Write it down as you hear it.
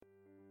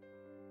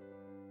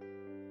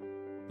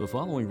The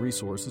following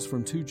resource is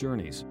from Two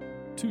Journeys.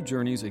 Two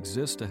Journeys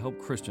exists to help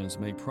Christians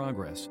make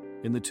progress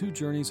in the two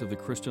journeys of the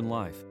Christian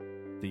life,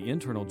 the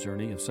internal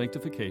journey of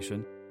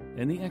sanctification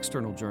and the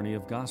external journey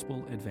of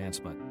gospel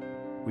advancement.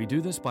 We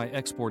do this by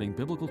exporting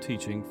biblical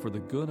teaching for the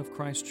good of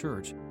Christ's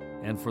church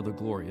and for the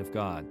glory of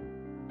God.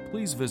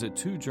 Please visit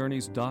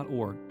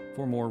twojourneys.org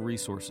for more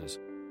resources.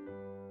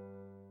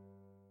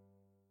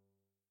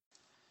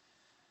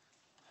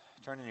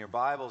 Turn in your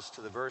Bibles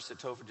to the verse that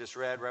Topher just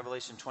read,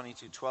 Revelation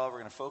 22:12. We're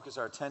going to focus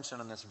our attention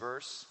on this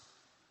verse.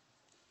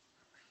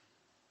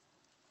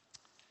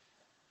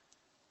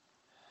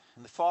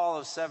 In the fall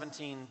of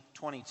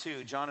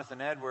 1722, Jonathan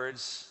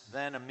Edwards,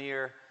 then a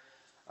mere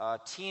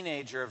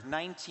teenager of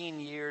 19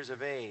 years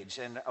of age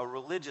and a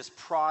religious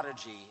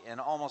prodigy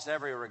in almost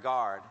every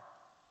regard,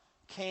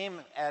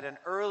 came at an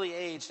early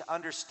age to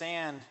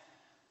understand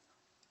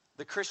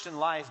the Christian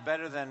life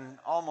better than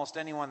almost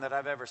anyone that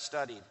I've ever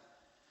studied.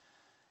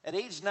 At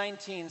age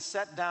 19,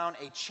 set down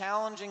a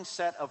challenging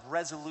set of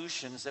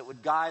resolutions that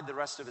would guide the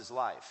rest of his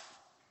life.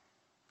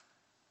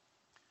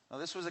 Now,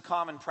 this was a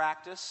common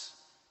practice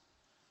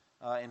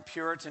in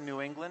Puritan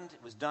New England.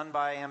 It was done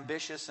by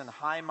ambitious and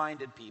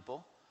high-minded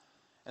people,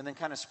 and then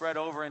kind of spread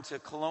over into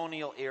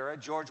colonial era.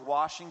 George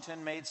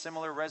Washington made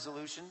similar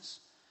resolutions,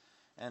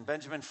 and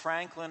Benjamin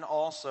Franklin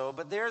also,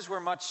 but theirs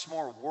were much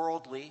more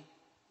worldly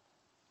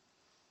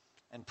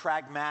and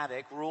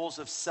pragmatic, rules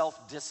of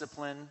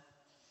self-discipline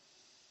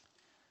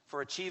for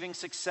achieving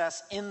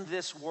success in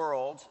this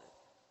world,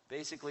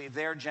 basically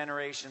their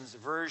generation's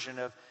version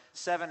of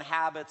 7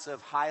 Habits of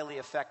Highly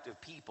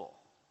Effective People.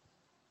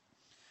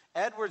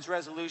 Edwards'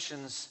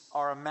 resolutions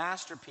are a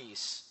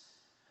masterpiece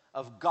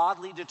of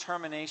godly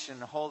determination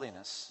and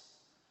holiness,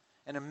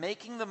 and of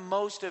making the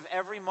most of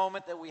every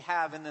moment that we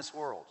have in this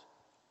world.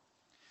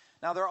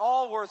 Now, they're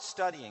all worth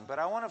studying, but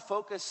I want to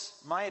focus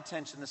my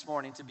attention this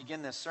morning to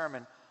begin this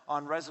sermon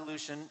on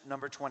resolution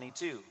number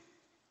 22.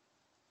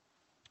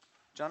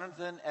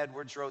 Jonathan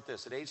Edwards wrote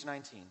this at age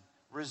 19,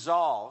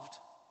 resolved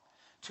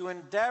to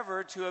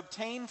endeavor to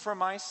obtain for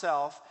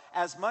myself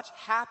as much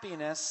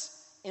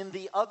happiness in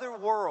the other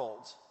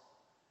world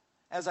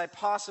as I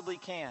possibly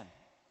can,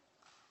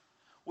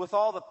 with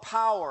all the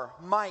power,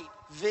 might,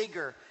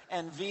 vigor,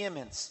 and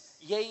vehemence,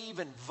 yea,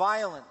 even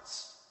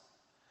violence,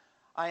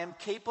 I am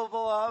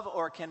capable of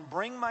or can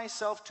bring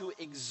myself to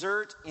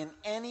exert in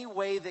any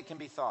way that can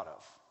be thought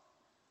of.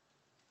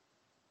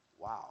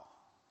 Wow.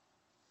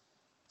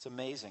 It's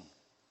amazing.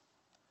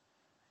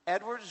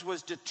 Edwards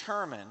was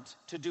determined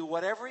to do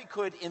whatever he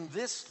could in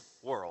this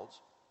world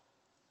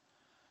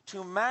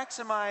to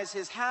maximize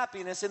his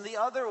happiness in the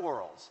other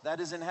world,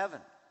 that is in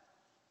heaven.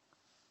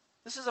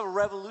 This is a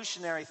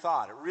revolutionary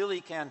thought. It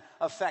really can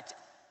affect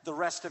the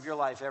rest of your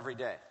life every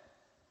day.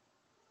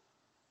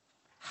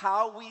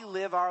 How we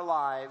live our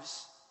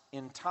lives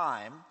in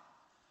time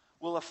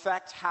will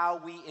affect how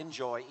we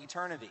enjoy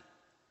eternity.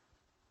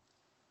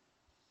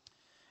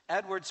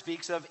 Edwards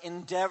speaks of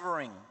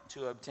endeavoring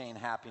to obtain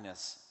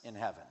happiness in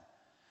heaven.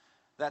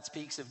 That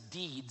speaks of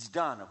deeds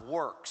done, of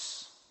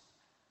works.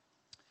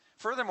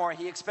 Furthermore,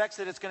 he expects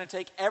that it's going to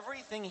take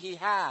everything he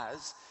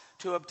has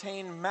to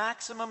obtain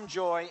maximum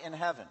joy in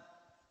heaven.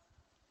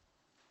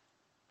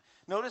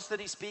 Notice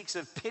that he speaks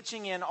of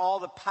pitching in all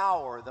the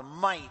power, the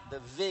might, the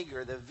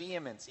vigor, the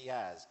vehemence he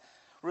has.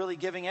 Really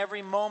giving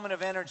every moment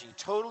of energy,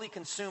 totally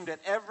consumed at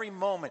every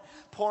moment,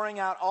 pouring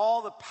out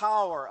all the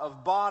power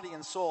of body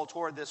and soul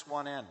toward this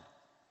one end.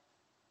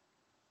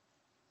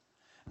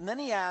 And then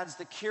he adds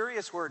the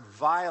curious word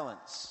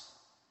violence,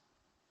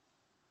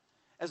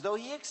 as though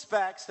he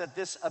expects that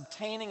this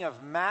obtaining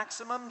of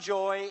maximum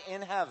joy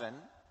in heaven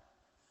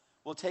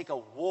will take a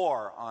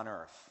war on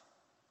earth.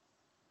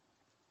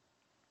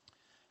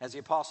 As the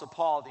Apostle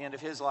Paul at the end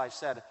of his life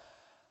said,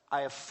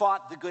 I have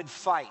fought the good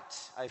fight,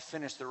 I've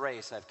finished the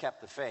race, I've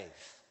kept the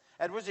faith.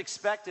 Edwards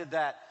expected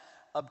that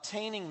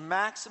obtaining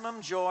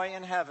maximum joy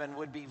in heaven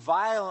would be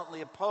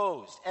violently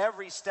opposed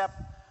every step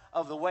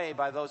of the way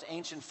by those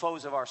ancient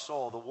foes of our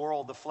soul, the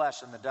world, the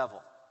flesh, and the devil.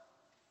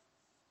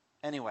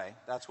 Anyway,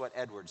 that's what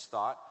Edwards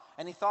thought,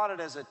 and he thought it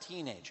as a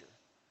teenager.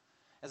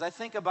 As I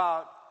think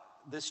about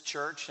this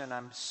church, and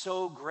I'm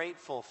so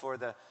grateful for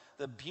the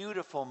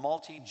beautiful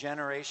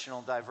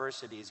multi-generational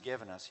diversity he's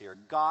given us here,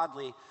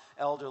 godly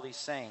elderly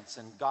saints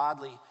and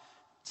godly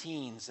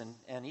teens,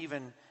 and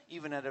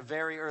even at a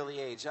very early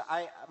age.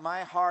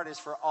 My heart is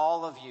for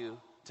all of you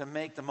to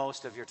make the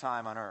most of your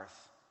time on earth.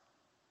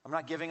 I'm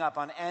not giving up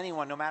on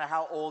anyone, no matter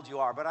how old you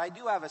are, but I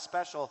do have a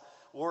special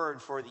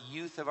word for the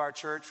youth of our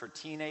church, for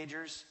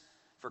teenagers,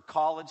 for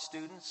college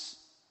students,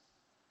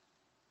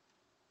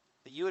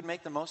 that you would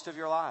make the most of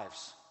your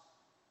lives.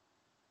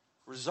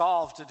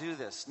 Resolve to do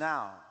this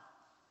now.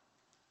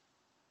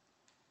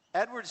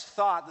 Edwards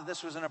thought that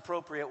this was an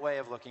appropriate way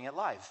of looking at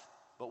life,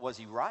 but was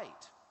he right?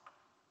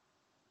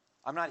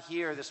 I'm not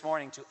here this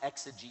morning to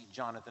exegete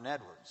Jonathan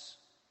Edwards.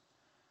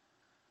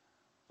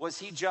 Was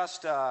he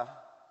just a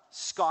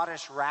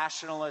Scottish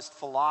rationalist,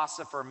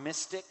 philosopher,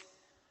 mystic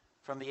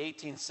from the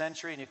 18th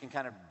century, and you can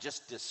kind of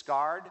just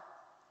discard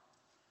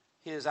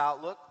his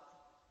outlook?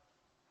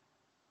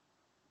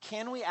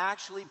 Can we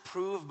actually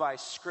prove by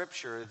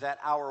Scripture that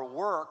our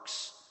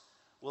works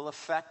will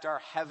affect our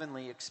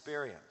heavenly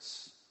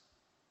experience?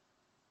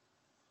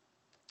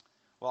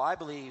 Well, I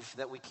believe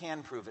that we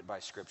can prove it by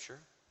Scripture.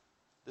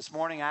 This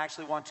morning, I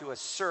actually want to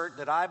assert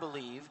that I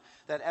believe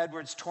that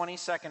Edwards'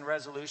 22nd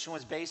resolution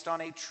was based on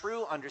a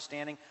true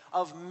understanding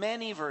of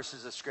many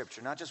verses of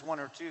Scripture, not just one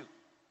or two,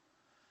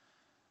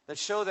 that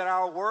show that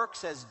our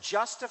works as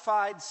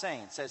justified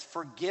saints, as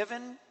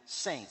forgiven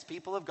saints,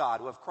 people of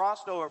God who have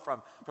crossed over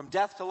from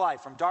death to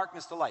life, from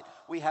darkness to light,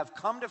 we have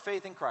come to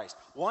faith in Christ.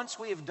 Once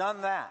we have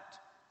done that,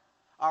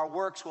 our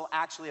works will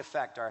actually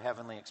affect our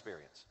heavenly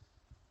experience.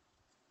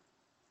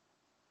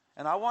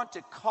 And I want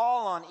to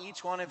call on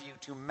each one of you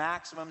to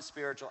maximum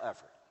spiritual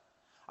effort.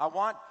 I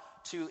want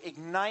to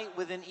ignite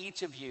within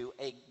each of you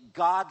a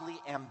godly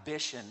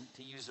ambition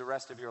to use the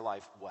rest of your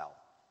life well.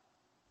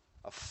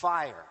 A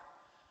fire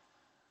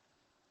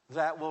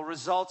that will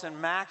result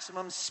in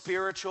maximum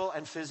spiritual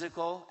and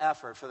physical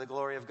effort for the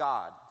glory of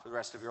God for the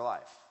rest of your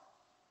life.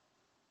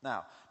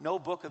 Now, no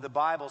book of the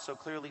Bible so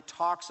clearly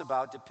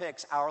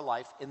depicts our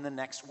life in the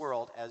next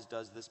world as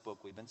does this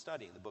book we've been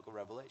studying, the book of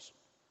Revelation.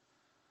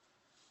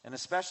 And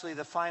especially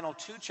the final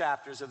two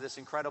chapters of this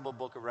incredible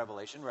book of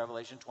Revelation,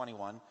 Revelation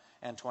 21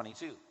 and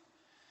 22.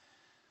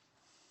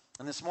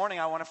 And this morning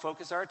I want to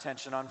focus our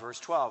attention on verse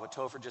 12, what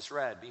Topher just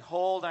read.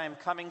 Behold, I am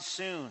coming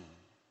soon.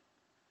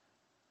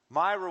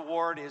 My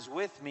reward is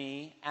with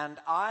me, and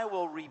I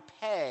will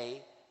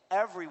repay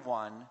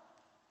everyone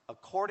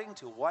according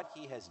to what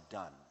he has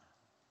done.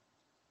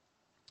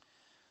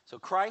 So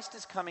Christ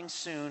is coming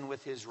soon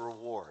with his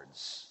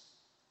rewards.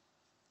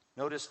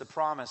 Notice the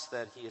promise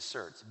that he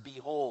asserts.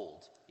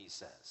 Behold, he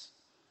says,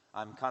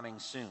 I'm coming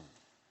soon.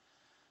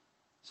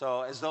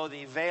 So as though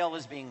the veil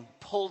is being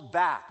pulled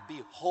back,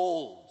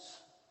 behold.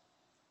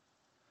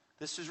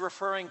 This is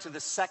referring to the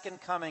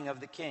second coming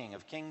of the King,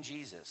 of King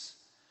Jesus.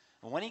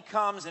 And when he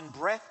comes in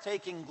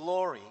breathtaking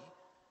glory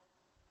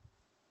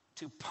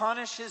to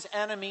punish his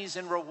enemies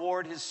and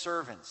reward his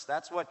servants,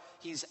 that's what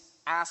he's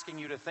asking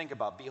you to think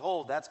about.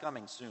 Behold, that's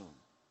coming soon.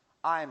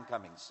 I am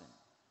coming soon.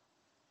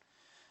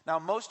 Now,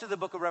 most of the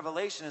book of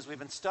Revelation, as we've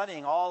been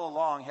studying all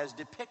along, has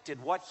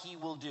depicted what he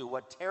will do,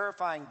 what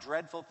terrifying,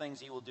 dreadful things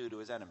he will do to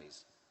his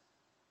enemies.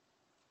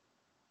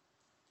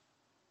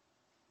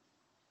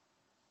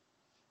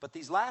 But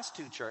these last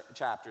two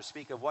chapters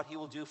speak of what he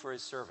will do for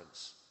his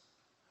servants.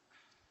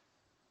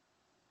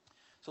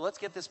 So let's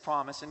get this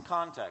promise in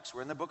context.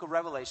 We're in the book of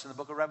Revelation. The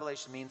book of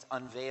Revelation means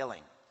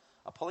unveiling,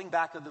 a pulling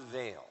back of the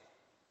veil,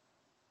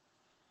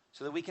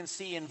 so that we can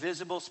see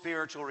invisible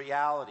spiritual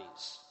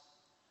realities,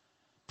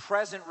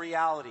 present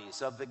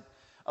realities of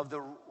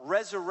the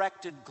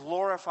resurrected,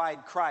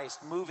 glorified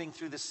Christ moving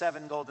through the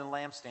seven golden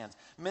lampstands,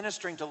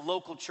 ministering to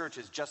local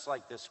churches just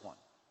like this one,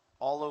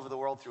 all over the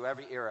world through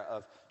every era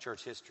of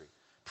church history.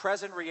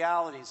 Present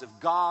realities of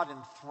God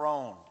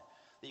enthroned,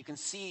 that you can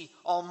see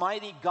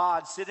Almighty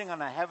God sitting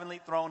on a heavenly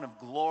throne of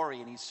glory,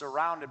 and he's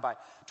surrounded by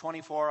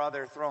 24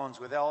 other thrones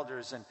with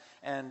elders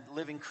and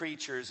living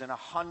creatures and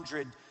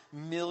 100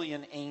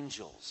 million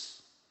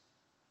angels.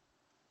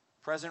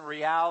 Present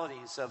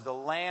realities of the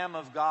Lamb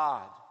of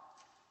God,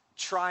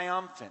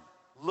 triumphant,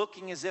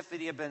 looking as if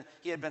he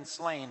had been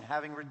slain,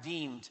 having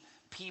redeemed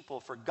people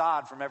for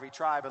God from every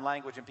tribe and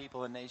language and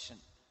people and nation.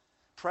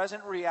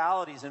 Present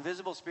realities,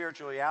 invisible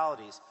spiritual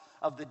realities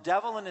of the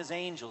devil and his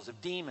angels,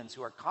 of demons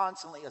who are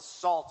constantly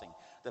assaulting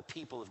the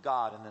people of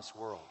God in this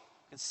world.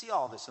 You can see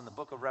all this in the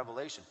book of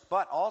Revelation.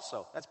 But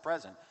also, that's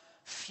present,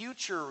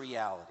 future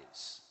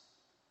realities.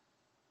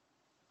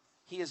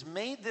 He has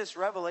made this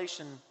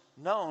revelation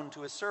known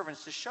to his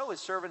servants to show his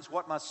servants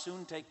what must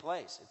soon take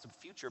place. It's a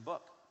future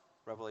book,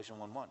 Revelation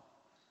 1:1.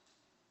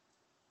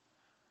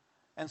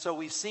 And so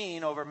we've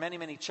seen over many,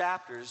 many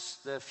chapters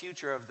the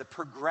future of the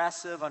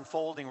progressive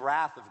unfolding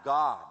wrath of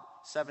God.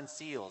 7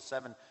 seals,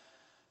 7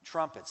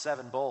 trumpets,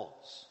 7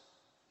 bowls.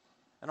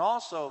 And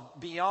also,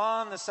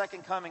 beyond the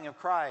second coming of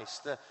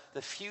Christ,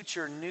 the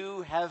future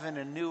new heaven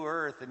and new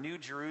earth, a new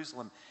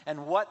Jerusalem,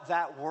 and what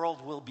that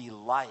world will be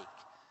like.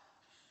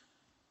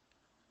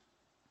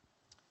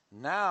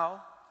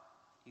 Now,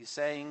 he's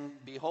saying,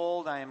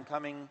 behold, I am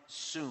coming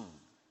soon.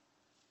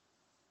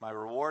 My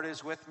reward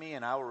is with me,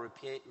 and I will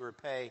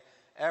repay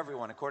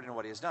everyone according to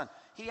what he has done.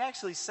 He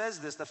actually says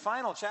this, the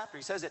final chapter,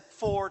 he says it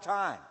 4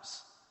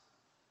 times.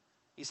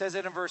 He says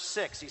it in verse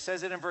 6, he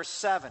says it in verse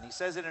 7, he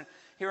says it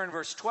here in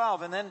verse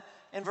 12, and then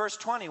in verse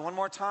 20, one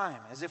more time,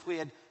 as if we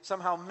had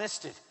somehow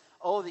missed it.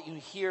 Oh, that you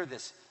hear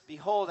this.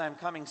 Behold, I am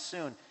coming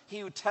soon. He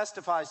who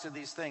testifies to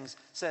these things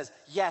says,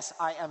 yes,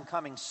 I am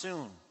coming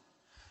soon.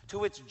 To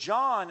which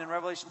John in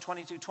Revelation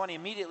 22:20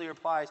 immediately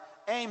replies,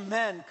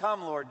 Amen,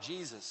 come Lord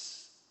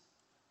Jesus.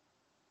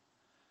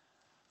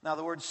 Now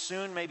the word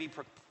soon may be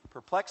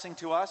perplexing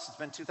to us. It's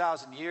been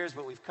 2,000 years,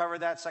 but we've covered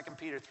that. 2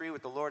 Peter 3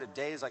 with the Lord, a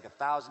day is like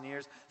 1,000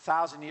 years.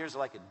 1,000 years are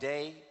like a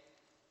day.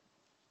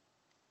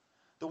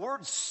 The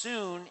word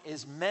soon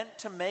is meant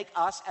to make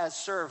us as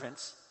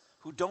servants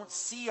who don't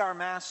see our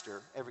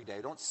master every day,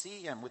 don't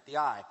see him with the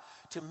eye,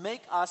 to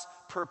make us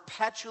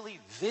perpetually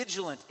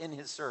vigilant in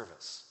his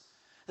service.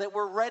 that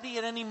we're ready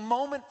at any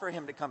moment for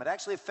him to come. It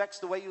actually affects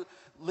the way you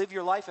live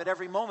your life at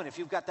every moment. If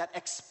you've got that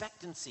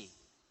expectancy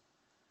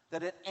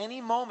that at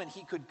any moment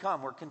he could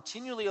come, we're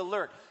continually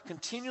alert,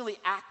 continually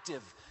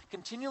active,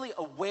 continually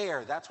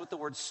aware. That's what the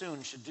word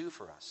soon should do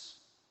for us.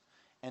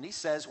 And he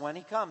says when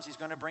he comes, he's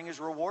going to bring his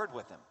reward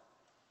with him.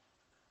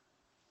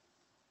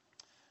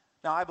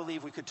 Now, I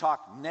believe we could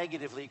talk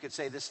negatively. You could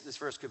say this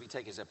verse could be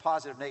taken as a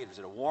positive, negative. Is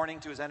it a warning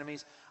to his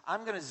enemies?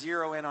 I'm going to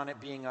zero in on it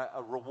being a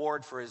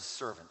reward for his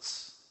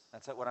servants.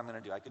 That's what I'm going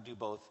to do. I could do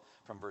both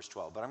from verse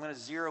 12, but I'm going to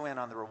zero in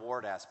on the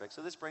reward aspect.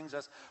 So this brings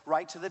us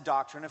right to the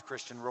doctrine of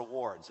Christian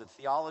rewards, the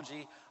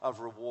theology of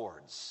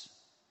rewards.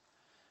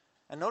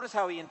 And notice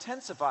how he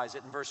intensifies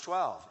it in verse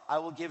 12. I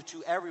will give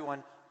to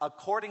everyone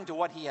according to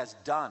what he has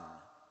done,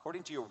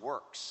 according to your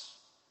works.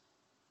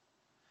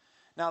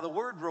 Now, the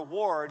word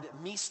reward,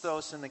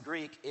 misthos in the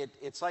Greek,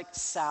 it's like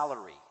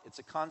salary. It's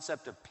a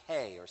concept of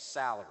pay or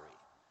salary.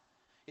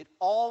 It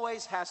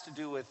always has to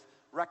do with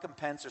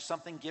recompense or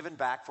something given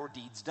back for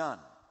deeds done.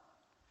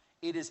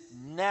 It is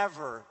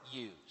never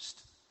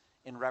used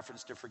in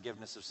reference to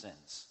forgiveness of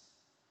sins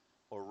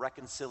or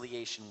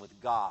reconciliation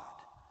with God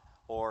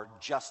or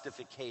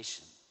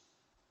justification.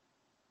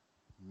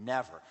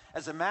 Never.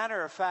 As a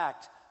matter of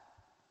fact,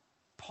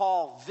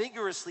 Paul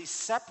vigorously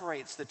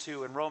separates the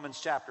two in Romans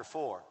chapter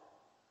 4.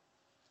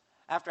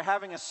 After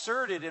having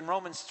asserted in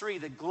Romans 3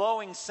 the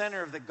glowing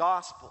center of the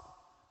gospel,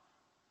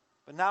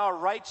 but now a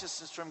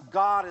righteousness from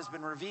God has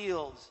been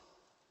revealed.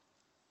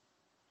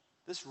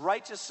 This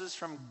righteousness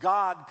from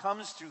God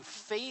comes through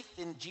faith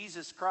in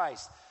Jesus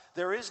Christ.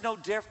 There is no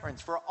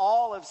difference, for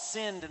all have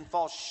sinned and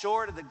fall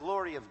short of the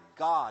glory of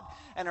God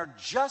and are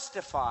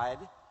justified,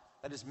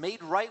 that is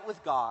made right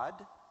with God,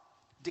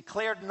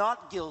 declared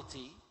not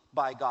guilty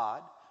by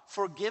God,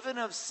 forgiven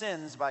of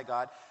sins by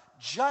God,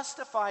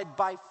 justified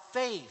by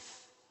faith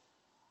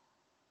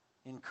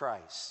in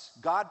Christ.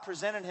 God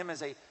presented him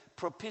as a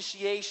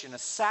propitiation, a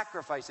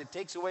sacrifice that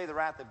takes away the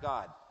wrath of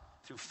God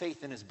through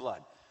faith in his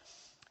blood.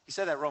 He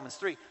said that in Romans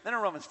 3. Then in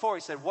Romans 4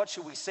 he said, what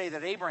should we say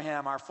that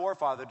Abraham, our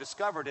forefather,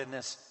 discovered in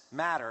this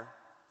matter?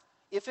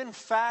 If in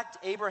fact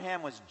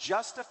Abraham was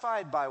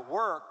justified by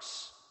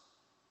works,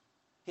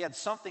 he had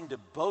something to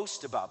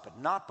boast about, but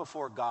not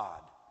before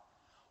God.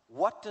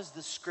 What does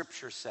the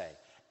scripture say?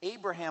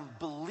 Abraham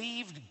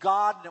believed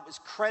God and it was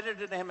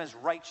credited to him as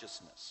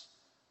righteousness.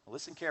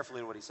 Listen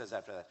carefully to what he says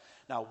after that.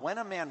 Now, when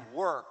a man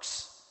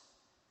works,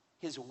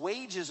 his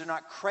wages are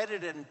not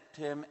credited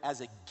to him as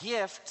a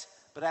gift,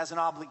 but as an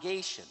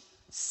obligation.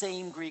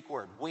 Same Greek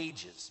word,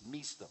 wages,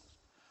 misthos.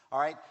 All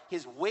right?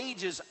 His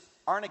wages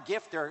aren't a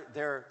gift,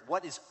 they're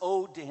what is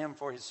owed to him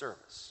for his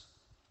service.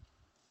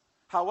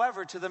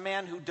 However, to the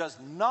man who does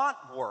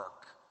not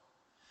work,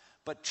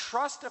 but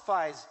trusts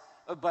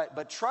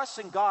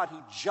in God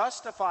who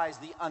justifies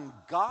the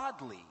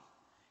ungodly,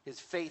 his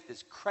faith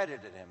is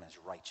credited him as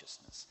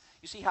righteousness.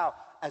 You see how,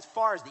 as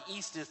far as the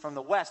east is from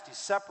the west, he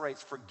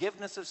separates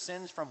forgiveness of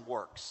sins from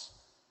works.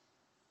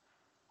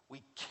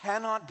 We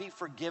cannot be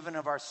forgiven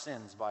of our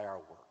sins by our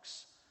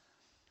works.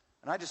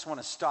 And I just want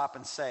to stop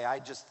and say,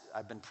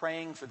 I've been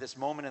praying for this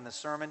moment in the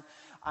sermon.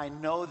 I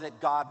know that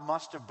God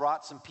must have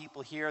brought some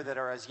people here that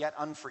are as yet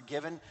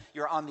unforgiven.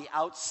 You're on the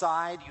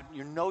outside.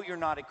 You know you're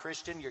not a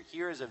Christian. You're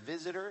here as a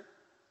visitor.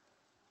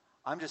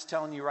 I'm just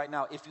telling you right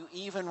now, if you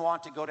even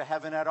want to go to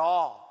heaven at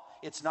all,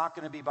 it's not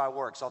going to be by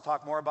works. I'll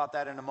talk more about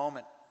that in a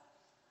moment.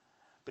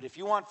 But if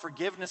you want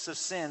forgiveness of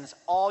sins,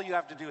 all you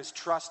have to do is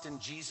trust in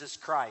Jesus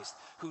Christ,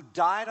 who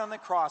died on the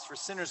cross for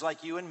sinners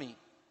like you and me,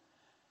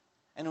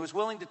 and who was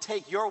willing to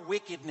take your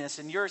wickedness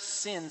and your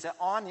sins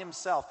on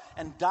himself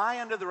and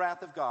die under the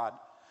wrath of God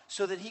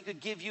so that he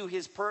could give you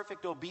his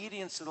perfect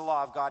obedience to the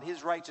law of God,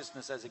 his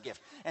righteousness as a gift.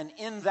 And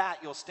in that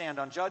you'll stand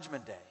on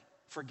Judgment Day,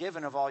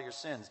 forgiven of all your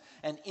sins.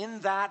 And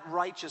in that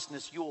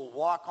righteousness, you will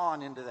walk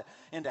on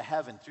into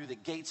heaven through the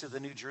gates of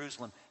the New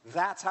Jerusalem.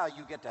 That's how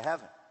you get to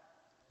heaven.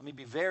 Let me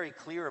be very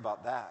clear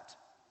about that.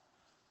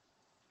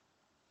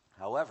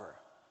 However,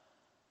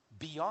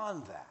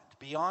 beyond that,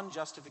 beyond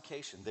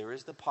justification, there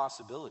is the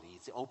possibility,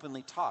 it's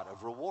openly taught,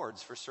 of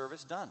rewards for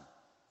service done.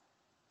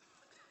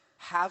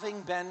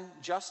 Having been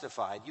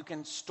justified, you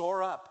can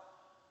store up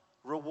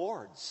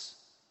rewards.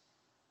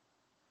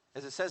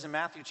 As it says in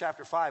Matthew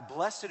chapter 5,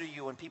 blessed are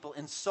you when people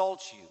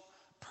insult you,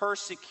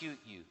 persecute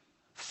you,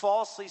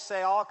 falsely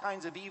say all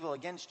kinds of evil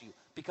against you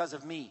because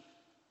of me,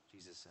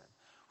 Jesus said.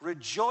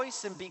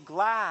 Rejoice and be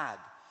glad,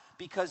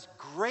 because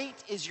great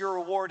is your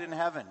reward in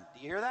heaven.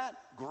 Do you hear that?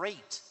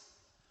 Great.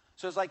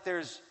 So it's like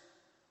there's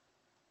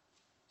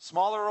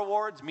smaller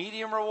rewards,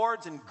 medium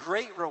rewards, and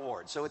great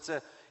rewards. So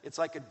it's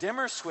like a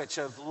dimmer switch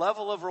of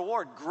level of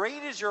reward.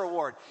 Great is your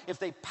reward if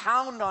they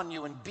pound on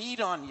you and beat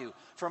on you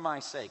for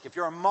my sake. If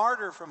you're a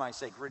martyr for my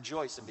sake,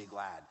 rejoice and be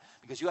glad,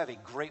 because you have a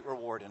great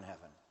reward in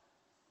heaven.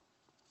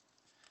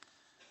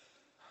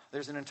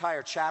 There's an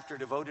entire chapter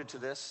devoted to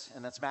this,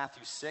 and that's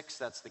Matthew 6.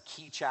 That's the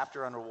key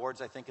chapter on rewards,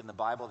 I think, in the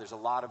Bible. There's a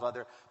lot of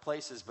other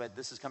places, but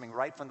this is coming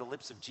right from the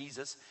lips of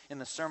Jesus in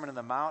the Sermon on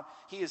the Mount.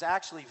 He is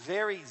actually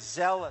very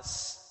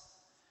zealous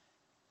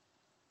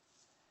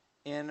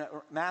in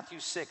Matthew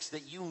 6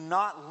 that you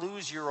not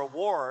lose your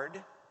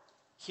reward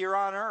here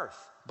on earth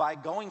by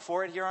going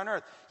for it here on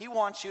earth. He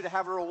wants you to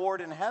have a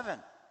reward in heaven.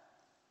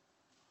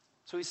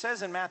 So he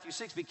says in Matthew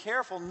 6, be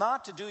careful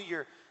not to do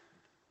your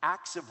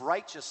acts of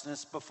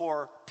righteousness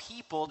before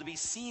people to be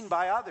seen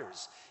by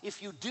others.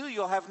 If you do,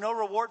 you'll have no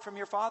reward from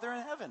your Father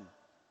in heaven.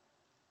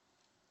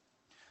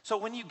 So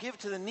when you give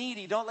to the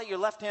needy, don't let your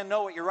left hand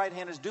know what your right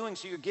hand is doing,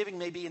 so your giving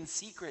may be in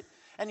secret.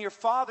 And your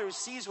Father who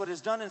sees what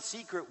is done in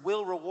secret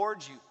will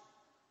reward you.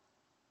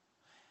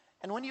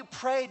 And when you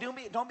pray,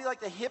 don't be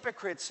like the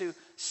hypocrites who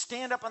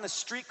stand up on the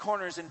street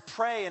corners and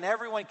pray and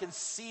everyone can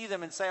see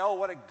them and say, oh,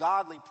 what a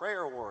godly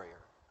prayer warrior.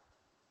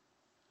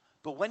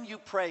 But when you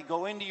pray,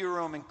 go into your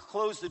room and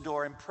close the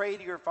door and pray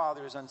to your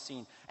Father who is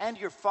unseen, and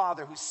your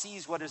Father who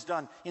sees what is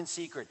done in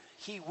secret.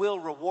 He will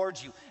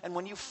reward you. And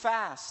when you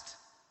fast,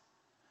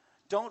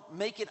 don't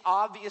make it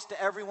obvious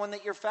to everyone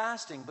that you're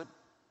fasting, but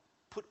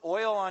put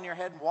oil on your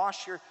head and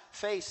wash your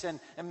face and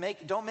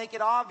don't make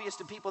it obvious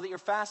to people that you're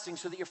fasting,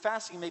 so that your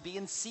fasting may be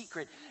in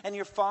secret. And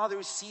your Father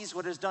who sees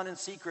what is done in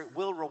secret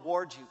will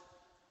reward you.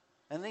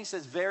 And then he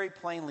says very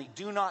plainly,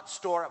 do not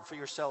store up for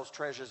yourselves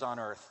treasures on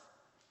earth,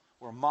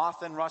 where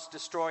moth and rust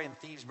destroy and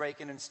thieves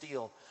break in and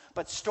steal.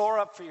 But store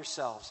up for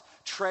yourselves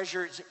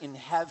treasures in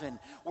heaven,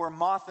 where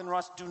moth and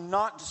rust do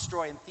not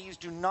destroy and thieves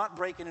do not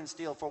break in and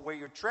steal. For where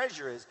your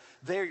treasure is,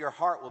 there your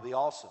heart will be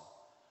also.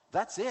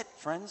 That's it,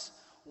 friends.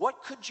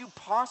 What could you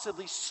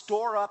possibly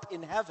store up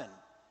in heaven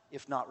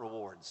if not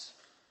rewards?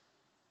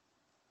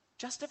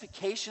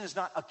 Justification is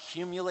not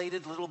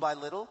accumulated little by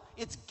little.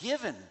 It's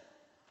given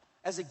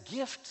as a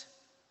gift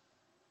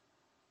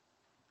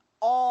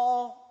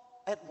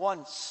all at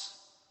once.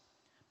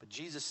 But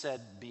Jesus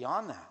said,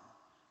 beyond that,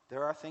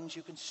 there are things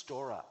you can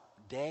store up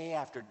day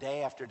after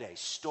day after day.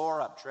 Store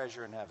up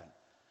treasure in heaven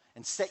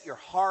and set your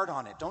heart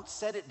on it. Don't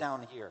set it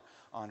down here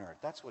on earth.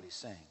 That's what he's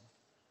saying.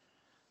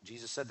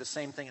 Jesus said the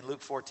same thing in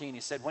Luke 14. He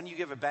said, when you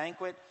give a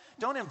banquet,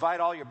 don't invite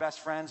all your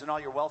best friends and all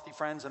your wealthy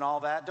friends and all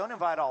that. Don't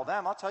invite all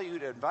them. I'll tell you who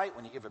to invite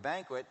when you give a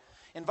banquet.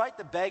 Invite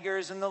the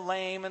beggars and the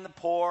lame and the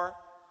poor,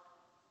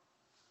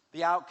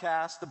 the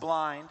outcast, the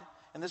blind.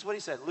 And this is what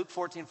he said, Luke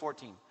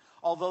 14:14.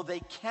 Although they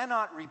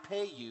cannot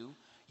repay you,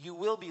 you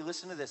will be,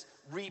 listen to this,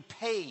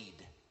 repaid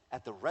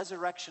at the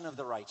resurrection of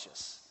the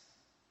righteous.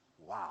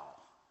 Wow.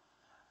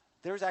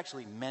 There's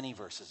actually many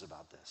verses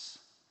about this.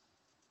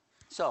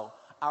 So,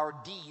 our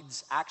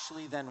deeds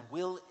actually then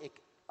will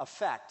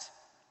affect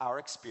our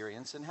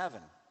experience in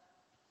heaven.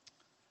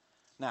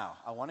 Now,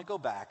 I want to go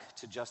back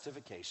to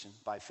justification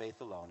by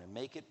faith alone and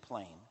make it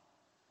plain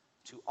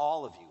to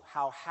all of you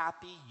how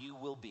happy you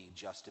will be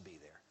just to be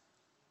there.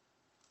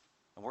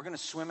 And we're going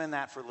to swim in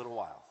that for a little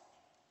while,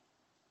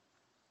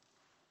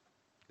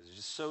 because it's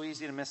just so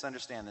easy to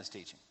misunderstand this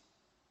teaching.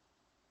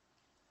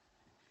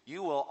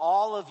 You will,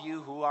 all of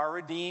you who are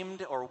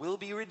redeemed or will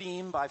be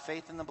redeemed by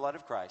faith in the blood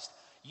of Christ,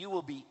 you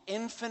will be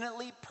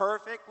infinitely,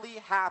 perfectly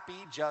happy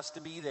just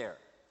to be there.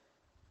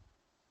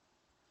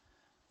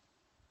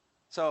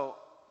 So,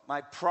 my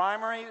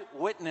primary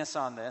witness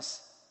on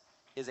this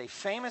is a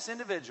famous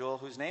individual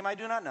whose name I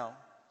do not know,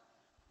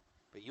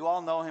 but you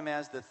all know him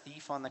as the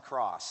thief on the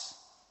cross.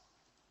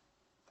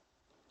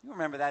 You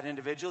remember that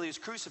individual. He was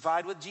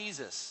crucified with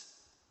Jesus.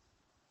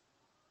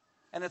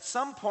 And at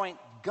some point,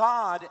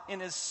 God,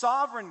 in his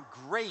sovereign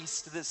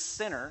grace to this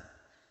sinner,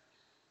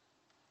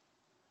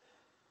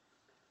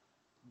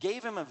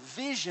 gave him a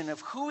vision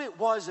of who it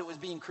was that was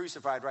being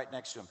crucified right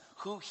next to him.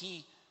 Who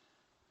he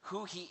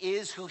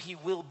is, who he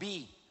will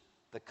be.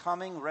 The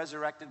coming,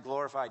 resurrected,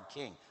 glorified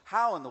King.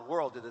 How in the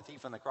world did the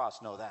thief on the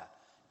cross know that?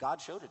 God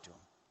showed it to him.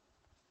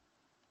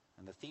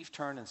 And the thief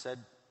turned and said,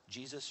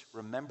 Jesus,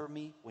 remember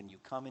me when you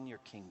come in your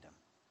kingdom.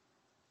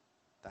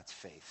 That's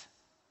faith.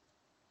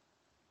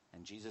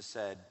 And Jesus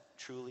said,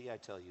 truly I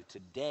tell you,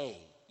 today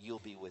you'll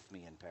be with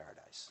me in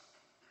paradise.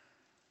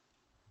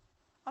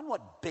 On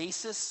what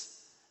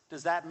basis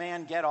does that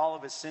man get all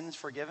of his sins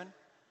forgiven?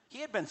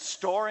 He had been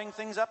storing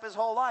things up his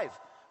whole life.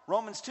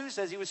 Romans 2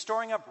 says he was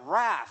storing up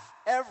wrath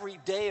every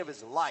day of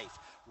his life.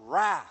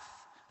 Wrath.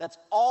 That's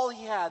all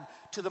he had.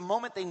 To the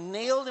moment they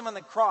nailed him on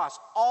the cross,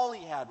 all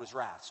he had was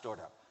wrath stored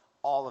up.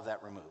 All of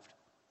that removed.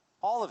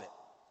 All of it.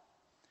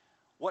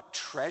 What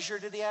treasure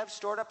did he have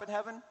stored up in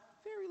heaven?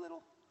 Very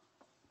little.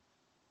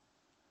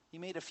 He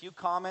made a few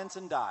comments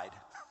and died.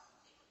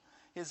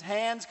 His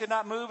hands could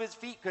not move, his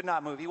feet could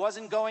not move. He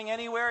wasn't going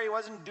anywhere, he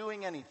wasn't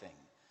doing anything.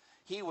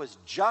 He was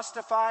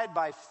justified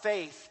by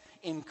faith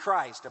in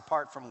Christ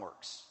apart from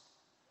works.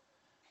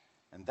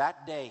 And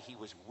that day he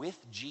was with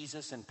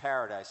Jesus in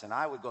paradise, and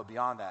I would go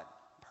beyond that,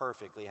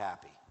 perfectly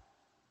happy.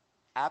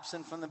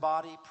 Absent from the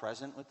body,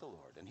 present with the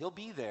Lord. And he'll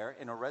be there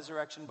in a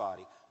resurrection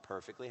body,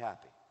 perfectly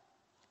happy.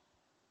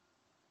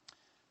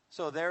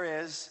 So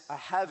there is a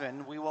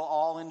heaven we will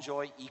all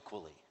enjoy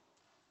equally.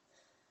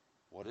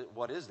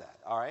 What is that?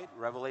 All right,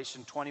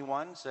 Revelation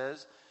 21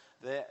 says,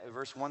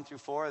 verse 1 through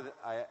 4,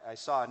 I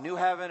saw a new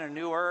heaven, a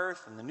new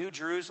earth, and the new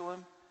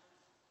Jerusalem.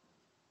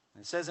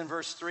 And it says in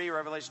verse 3,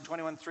 Revelation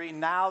 21:3,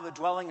 now the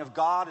dwelling of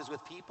God is with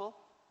people,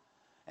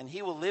 and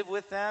he will live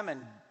with them, and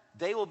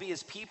They will be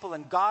his people,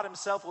 and God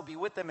himself will be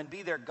with them and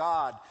be their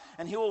God.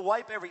 And he will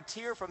wipe every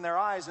tear from their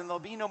eyes, and there'll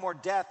be no more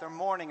death or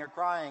mourning or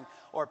crying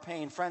or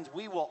pain. Friends,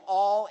 we will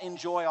all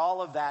enjoy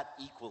all of that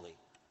equally.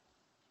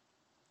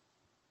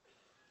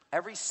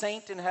 Every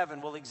saint in heaven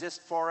will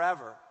exist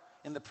forever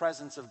in the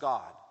presence of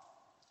God.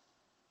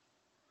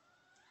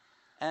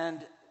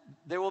 And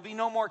there will be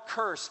no more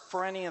curse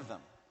for any of them.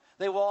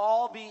 They will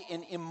all be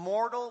in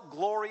immortal,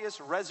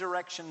 glorious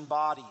resurrection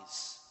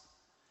bodies.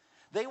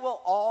 They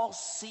will all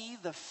see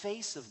the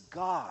face of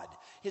God.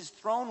 His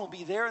throne will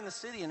be there in the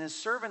city, and his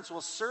servants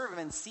will serve him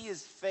and see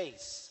his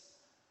face.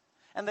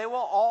 And they will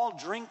all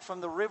drink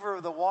from the river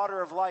of the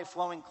water of life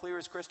flowing clear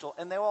as crystal.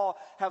 And they will all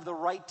have the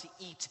right to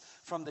eat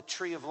from the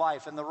tree of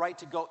life and the right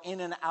to go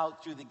in and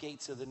out through the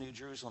gates of the New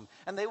Jerusalem.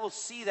 And they will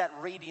see that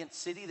radiant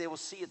city. They will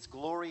see its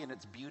glory and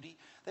its beauty.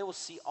 They will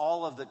see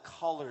all of the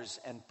colors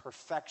and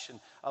perfection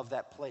of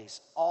that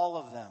place. All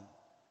of them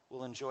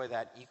will enjoy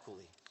that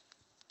equally.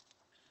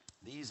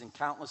 These and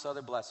countless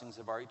other blessings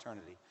of our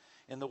eternity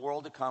in the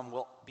world to come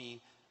will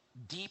be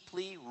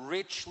deeply,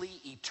 richly,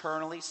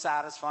 eternally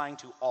satisfying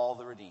to all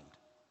the redeemed,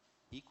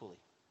 equally.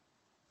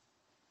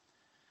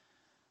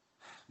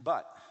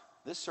 But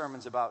this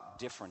sermon's about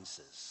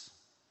differences.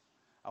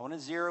 I want to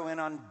zero in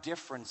on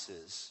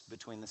differences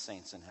between the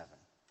saints in heaven.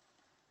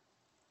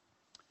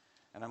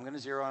 And I'm going to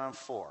zero in on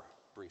 4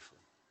 briefly.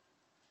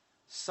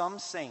 Some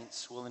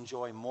saints will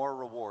enjoy more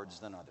rewards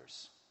than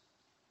others.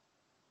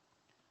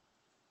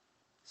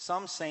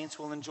 Some saints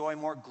will enjoy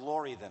more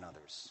glory than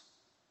others.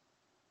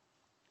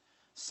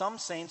 Some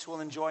saints will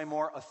enjoy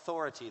more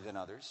authority than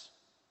others.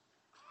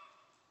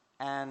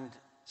 And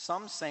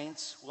some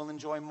saints will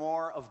enjoy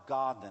more of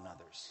God than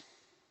others.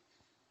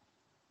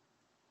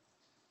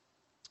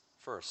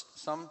 First,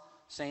 some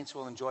saints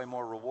will enjoy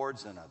more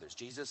rewards than others.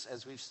 Jesus,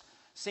 as we've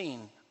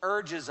seen,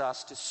 urges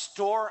us to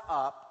store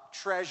up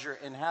treasure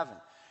in heaven.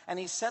 And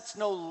he sets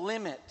no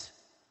limit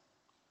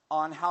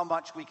on how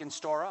much we can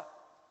store up.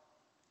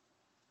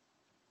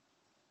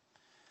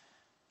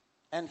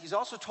 And he's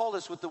also told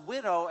us with the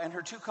widow and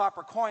her 2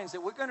 copper coins that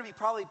we're going to be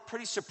probably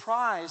pretty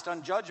surprised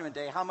on Judgment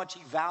Day how much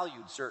he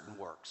valued certain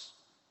works.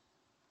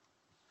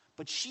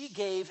 But she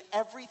gave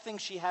everything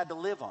she had to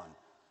live on.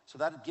 So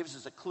that gives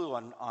us a clue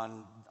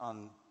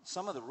on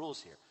some of the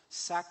rules here.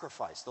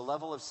 Sacrifice, the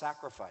level of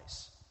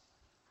sacrifice.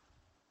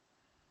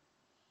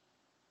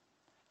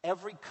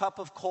 Every cup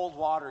of cold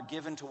water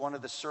given to one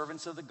of the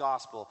servants of the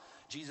gospel,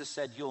 Jesus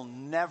said, you'll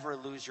never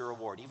lose your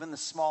reward, even the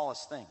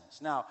smallest things.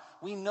 Now,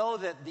 we know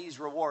that these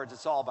rewards,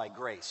 it's all by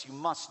grace. You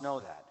must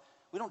know that.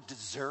 We don't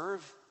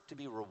deserve to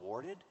be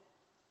rewarded.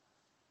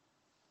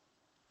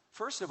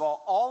 First of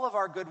all of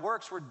our good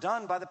works were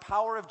done by the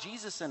power of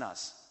Jesus in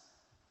us.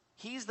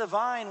 He's the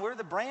vine, we're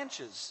the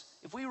branches.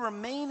 If we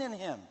remain in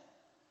him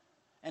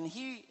and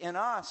he in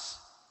us,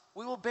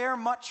 we will bear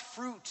much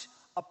fruit.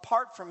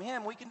 Apart from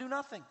him, we can do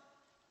nothing.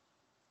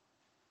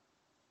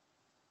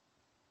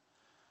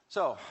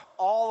 So,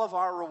 all of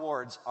our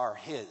rewards are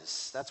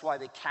his. That's why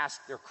they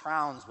cast their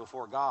crowns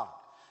before God,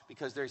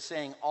 because they're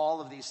saying all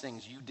of these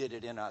things, you did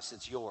it in us,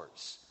 it's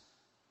yours.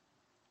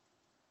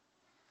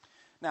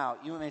 Now,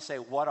 you may say,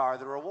 what are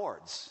the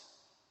rewards?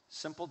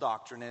 Simple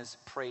doctrine is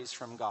praise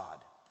from God.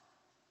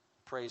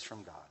 Praise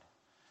from God.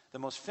 The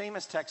most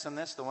famous text on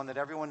this, the one that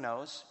everyone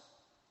knows,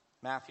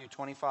 Matthew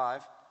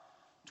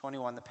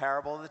 25:21, the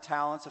parable of the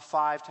talents, the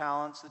 5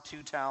 talents, the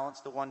 2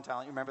 talents, the 1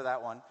 talent. You remember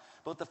that one?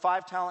 Both the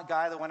 5-talent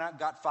guy that went out and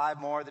got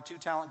 5 more, the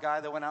 2-talent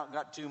guy that went out and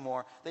got 2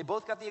 more, they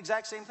both got the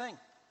exact same thing.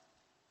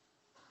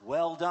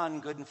 Well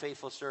done, good and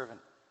faithful servant.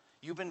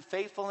 You've been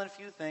faithful in a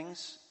few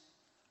things.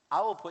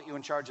 I will put you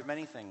in charge of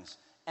many things.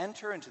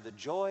 Enter into the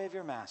joy of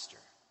your master.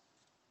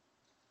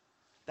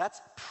 That's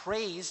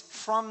praise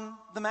from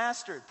the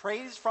master.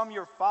 Praise from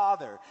your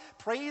Father.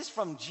 Praise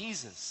from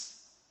Jesus.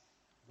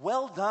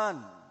 Well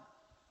done.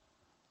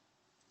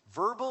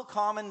 Verbal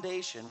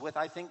commendation with,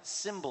 I think,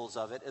 symbols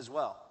of it as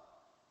well.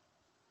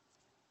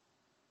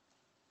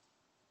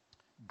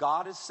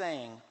 God is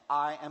saying,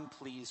 I am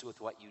pleased with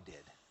what you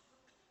did.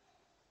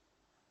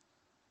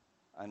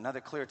 Another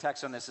clear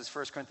text on this is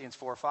 1 Corinthians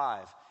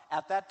 4:5.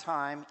 At that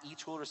time,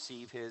 each will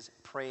receive his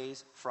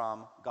praise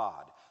from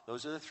God.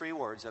 Those are the 3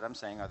 words that I'm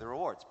saying are the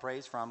rewards.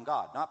 Praise from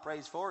God. Not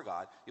praise for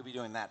God. You'll be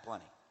doing that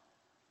plenty.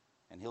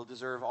 And he'll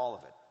deserve all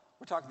of it.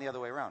 We're talking the other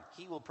way around.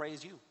 He will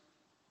praise you.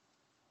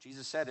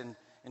 Jesus said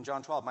in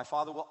John 12, my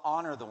Father will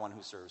honor the one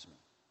who serves me.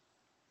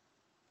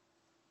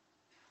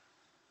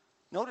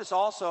 Notice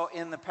also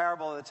in the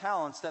parable of the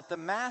talents that the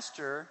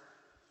master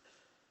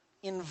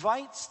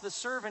invites the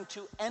servant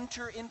to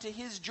enter into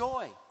his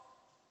joy.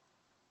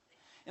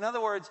 In other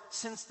words,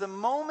 since the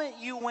moment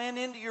you went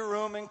into your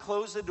room and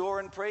closed the door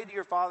and prayed to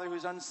your Father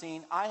who's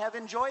unseen, I have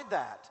enjoyed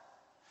that.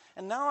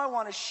 And now I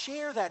want to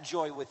share that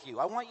joy with you.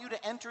 I want you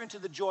to enter into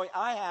the joy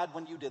I had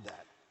when you did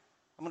that.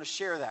 I'm going to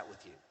share that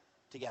with you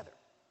together.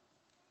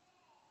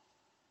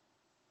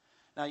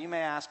 Now you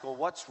may ask, well,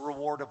 what's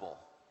rewardable?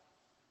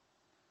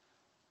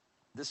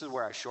 This is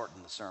where I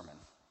shorten the sermon.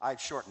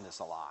 I've shortened this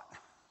a lot.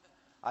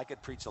 I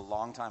could preach a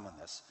long time on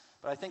this.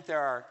 But I think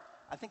there are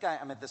I think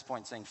I'm at this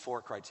point saying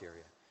 4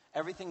 criteria.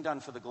 Everything done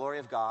for the glory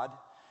of God.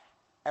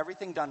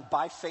 Everything done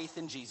by faith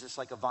in Jesus,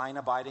 like a vine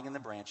abiding in the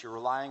branch. You're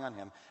relying on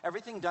him.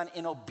 Everything done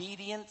in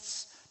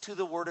obedience to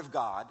the word of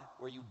God,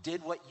 where you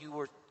did what you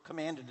were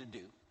commanded to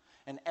do.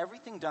 And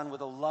everything done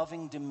with a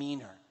loving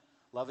demeanor.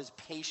 Love is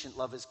patient,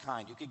 love is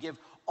kind. You could give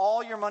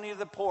all your money to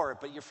the poor,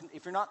 but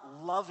if you're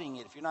not loving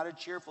it, if you're not a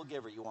cheerful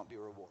giver, you won't be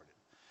rewarded.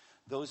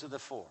 Those are the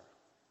 4.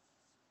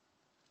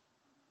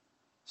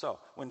 So,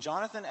 when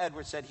Jonathan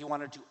Edwards said he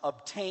wanted to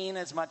obtain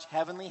as much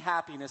heavenly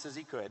happiness as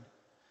he could,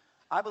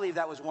 I believe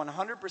that was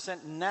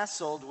 100%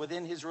 nestled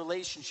within his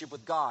relationship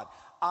with God.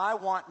 I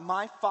want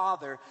my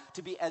Father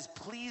to be as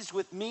pleased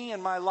with me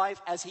and my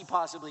life as he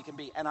possibly can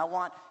be. And I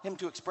want him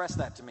to express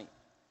that to me.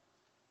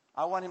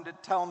 I want him to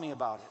tell me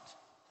about it.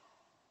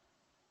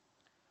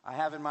 I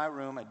have in my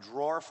room a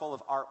drawer full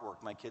of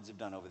artwork my kids have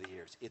done over the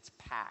years. It's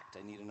packed.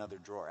 I need another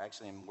drawer.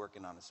 Actually, I'm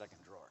working on a second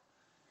drawer.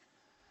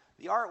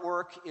 The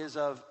artwork is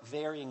of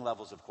varying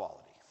levels of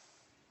quality.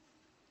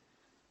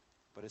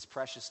 But it's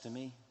precious to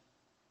me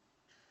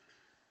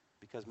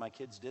because my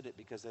kids did it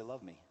because they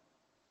love me.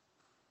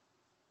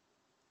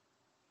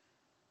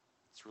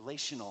 It's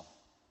relational.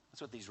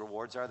 That's what these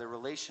rewards are. They're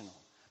relational.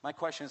 My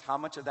question is, how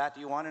much of that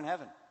do you want in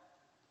heaven?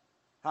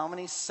 How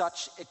many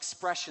such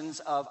expressions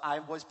of, I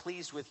was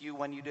pleased with you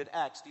when you did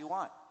X, do you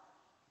want?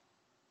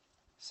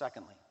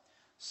 Secondly,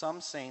 some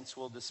saints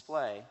will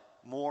display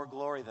more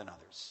glory than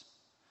others.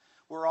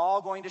 We're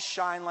all going to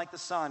shine like the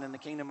sun in the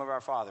kingdom of our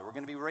Father. We're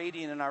going to be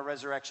radiant in our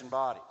resurrection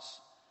bodies.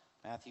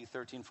 Matthew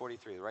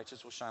 13:43, the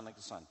righteous will shine like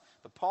the sun.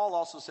 But Paul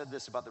also said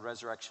this about the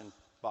resurrection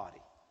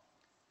body.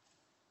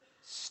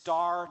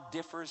 Star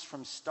differs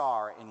from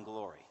star in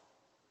glory.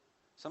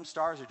 Some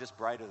stars are just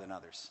brighter than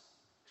others.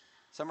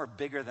 Some are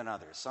bigger than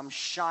others. Some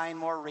shine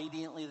more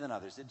radiantly than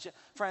others.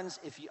 Friends,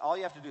 all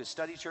you have to do is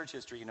study church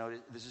history, you know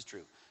this is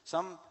true.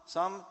 Some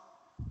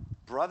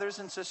brothers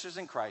and sisters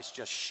in Christ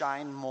just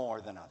shine more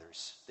than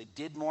others. They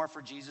did more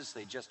for Jesus.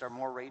 They just are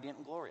more radiant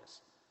and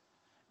glorious.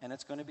 And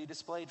it's going to be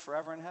displayed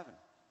forever in heaven.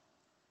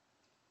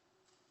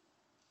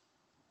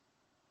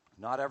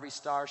 Not every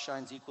star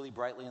shines equally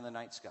brightly in the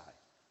night sky.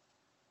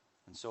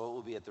 And so it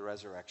will be at the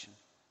resurrection.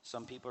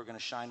 Some people are going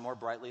to shine more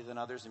brightly than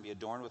others and be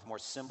adorned with more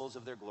symbols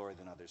of their glory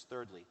than others.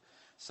 Thirdly,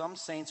 some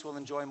saints will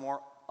enjoy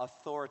more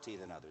authority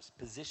than others,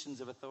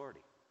 positions of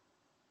authority.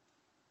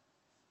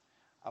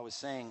 I was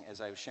saying, as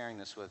I was sharing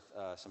this with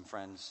some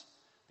friends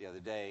the other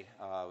day,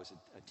 I was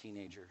a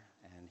teenager,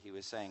 and he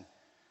was saying,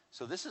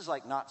 so this is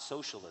like not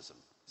socialism.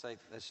 It's like,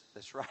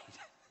 that's right.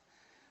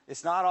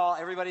 It's not all,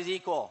 everybody's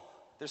equal.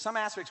 There's some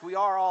aspects we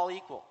are all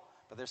equal,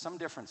 but there's some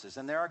differences,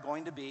 and there are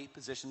going to be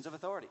positions of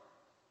authority.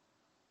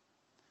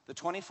 The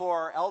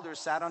 24 elders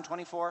sat on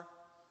 24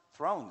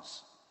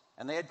 thrones,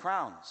 and they had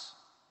crowns.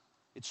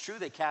 It's true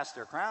they cast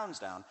their crowns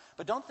down,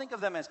 but don't think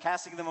of them as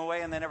casting them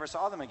away and they never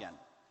saw them again.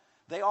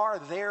 They are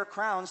their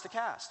crowns to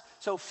cast.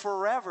 So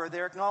forever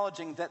they're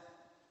acknowledging that,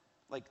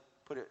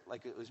 put it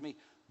like it was me,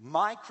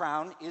 my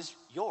crown is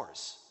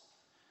yours.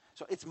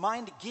 So it's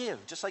mine to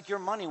give, just like your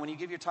money when you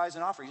give your tithes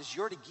and offerings. It's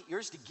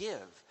yours to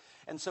give.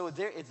 And so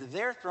it's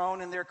their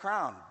throne and their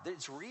crown.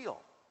 It's real.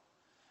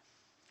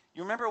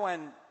 You remember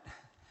when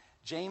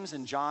James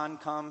and John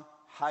come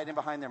hiding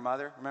behind their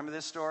mother? Remember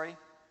this story?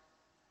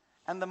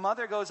 And the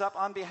mother goes up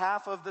on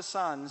behalf of the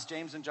sons,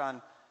 James and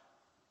John,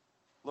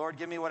 Lord,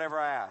 give me whatever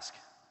I ask.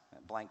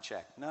 Blank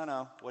check.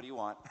 No, what do you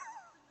want?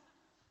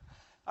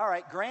 All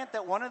right, grant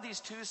that one of these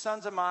 2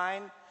 sons of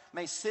mine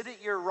may sit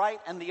at your right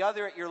and the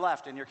other at your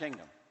left in your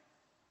kingdom.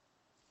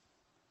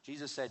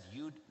 Jesus said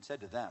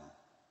to them,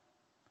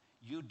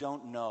 you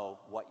don't know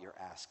what you're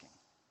asking.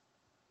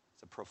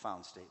 It's a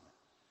profound statement.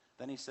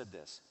 Then he said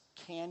this,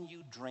 can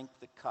you drink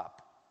the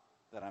cup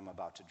that I'm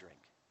about to drink?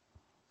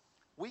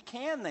 We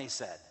can, they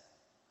said,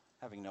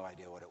 having no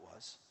idea what it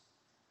was.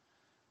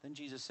 Then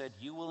Jesus said,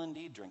 you will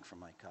indeed drink from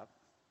my cup,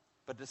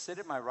 but to sit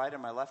at my right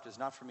and my left is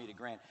not for me to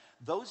grant.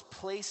 Those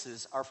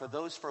places are for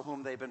those for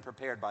whom they've been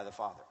prepared by the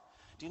Father.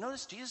 Do you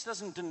notice Jesus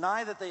doesn't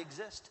deny that they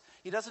exist?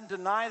 He doesn't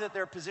deny that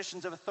they're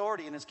positions of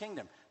authority in his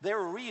kingdom. They're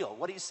real.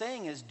 What he's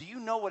saying is, do you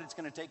know what it's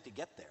going to take to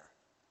get there?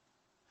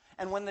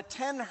 And when the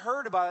 10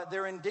 heard about it,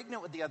 they're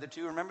indignant with the other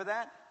 2. Remember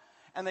that?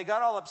 And they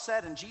got all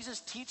upset, and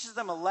Jesus teaches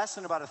them a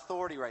lesson about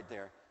authority right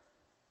there.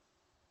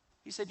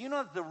 He said, you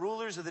know that the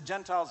rulers of the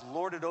Gentiles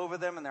lord it over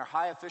them and their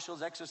high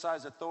officials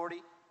exercise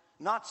authority?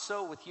 Not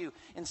so with you.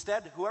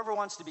 Instead, whoever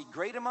wants to be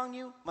great among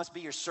you must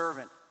be your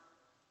servant.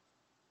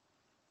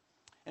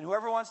 And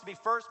whoever wants to be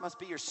first must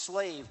be your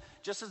slave,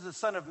 just as the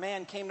Son of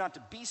Man came not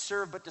to be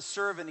served, but to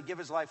serve and to give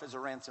his life as a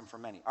ransom for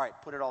many. All right,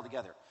 put it all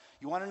together.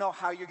 You want to know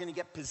how you're going to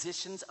get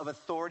positions of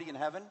authority in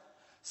heaven?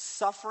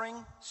 Suffering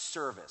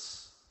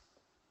service.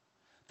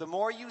 The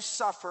more you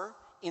suffer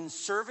in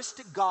service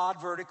to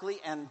God vertically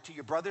and to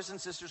your brothers and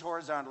sisters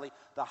horizontally,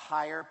 the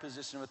higher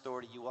position of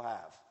authority you will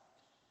have.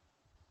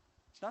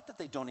 It's not that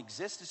they don't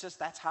exist, it's just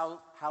that's how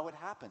it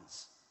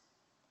happens.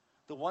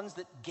 The ones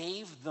that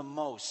gave the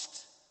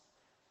most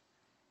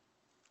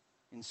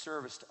in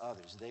service to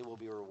others, they will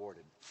be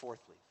rewarded.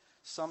 Fourthly,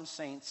 Some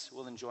saints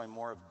will enjoy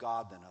more of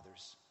God than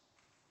others.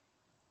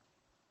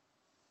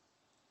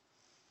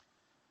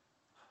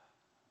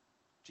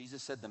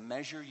 Jesus said, the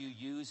measure you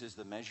use is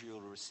the measure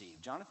you'll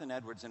receive. Jonathan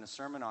Edwards, in a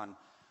sermon on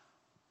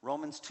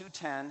Romans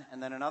 2:10,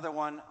 and then another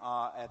one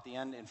at the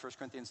end in 1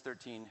 Corinthians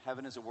 13,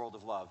 heaven is a world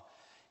of love.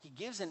 He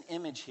gives an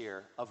image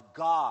here of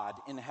God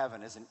in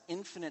heaven as an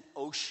infinite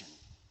ocean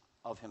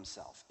of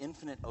himself,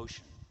 infinite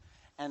ocean.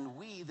 And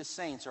we, the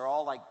saints, are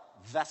all like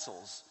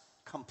vessels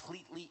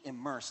completely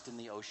immersed in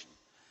the ocean.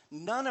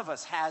 None of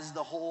us has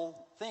the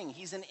whole thing.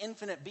 He's an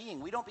infinite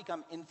being. We don't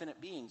become infinite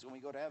beings when we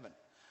go to heaven.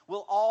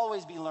 We'll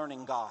always be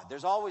learning God.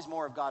 There's always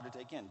more of God to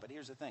take in. But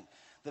here's the thing.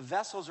 The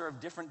vessels are of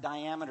different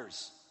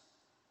diameters.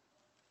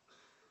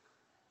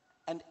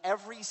 And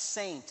every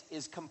saint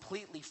is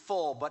completely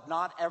full, but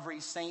not every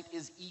saint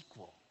is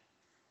equal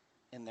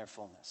in their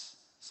fullness.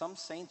 Some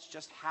saints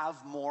just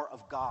have more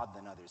of God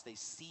than others. They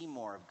see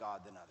more of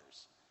God than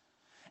others.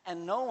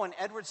 And no one,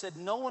 Edwards said,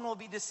 no one will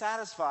be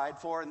dissatisfied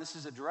for, and this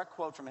is a direct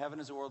quote from Heaven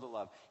is a World of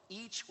Love,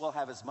 each will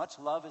have as much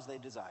love as they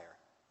desire.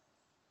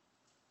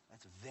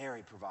 That's a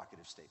very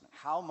provocative statement.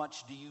 How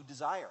much do you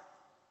desire?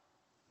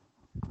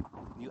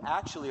 You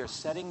actually are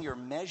setting your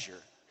measure.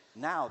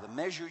 Now, the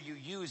measure you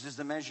use is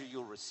the measure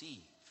you'll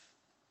receive.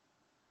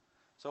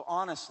 So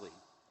honestly,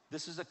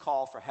 this is a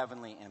call for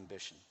heavenly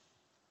ambition.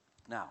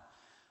 Now,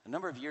 a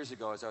number of years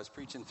ago, as I was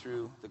preaching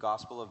through the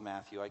Gospel of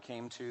Matthew, I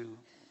came to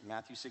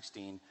Matthew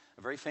 16,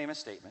 a very famous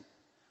statement.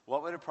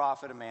 What would it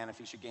profit a man if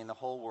he should gain the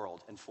whole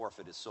world and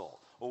forfeit his soul?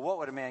 Or what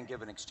would a man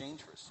give in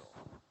exchange for his soul?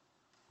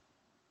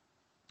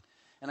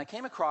 And I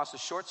came across a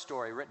short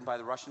story written by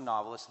the Russian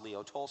novelist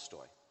Leo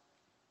Tolstoy.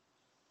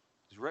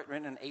 It was written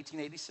in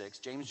 1886.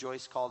 James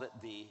Joyce called it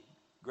the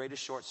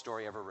greatest short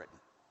story ever written.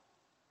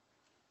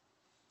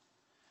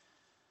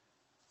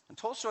 And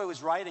Tolstoy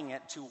was writing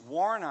it to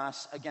warn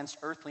us against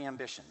earthly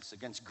ambitions,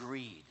 against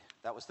greed.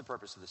 That was the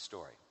purpose of the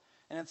story.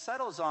 And it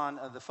settles on,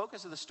 the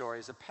focus of the story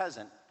is a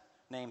peasant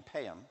named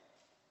Payam.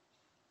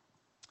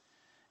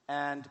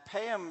 And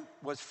Payam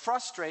was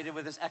frustrated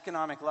with his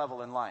economic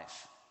level in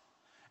life.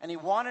 And he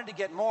wanted to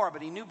get more,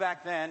 but he knew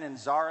back then in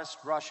Tsarist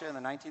Russia in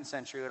the 19th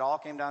century, it all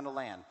came down to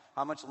land.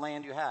 How much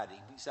land you had.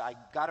 He said, I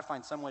got to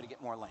find some way to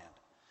get more land.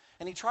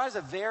 And he tries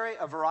a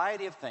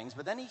variety of things,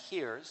 but then he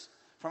hears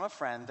from a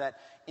friend that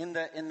in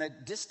the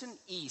distant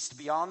east,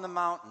 beyond the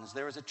mountains,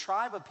 there was a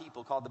tribe of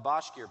people called the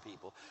Bashkir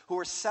people who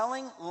were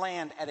selling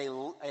land at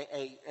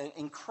an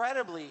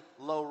incredibly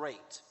low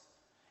rate.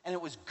 And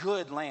it was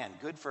good land,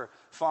 good for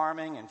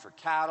farming and for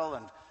cattle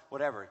and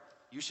whatever.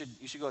 You should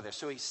go there.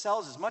 So he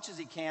sells as much as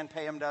he can,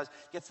 Payam does,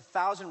 gets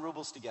 1,000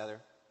 rubles together,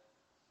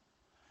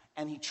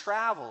 and he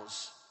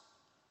travels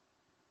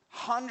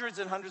hundreds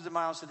and hundreds of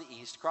miles to the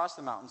east, across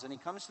the mountains, and he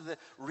comes to the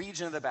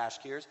region of the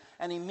Bashkirs,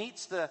 and he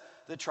meets the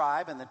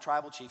tribe and the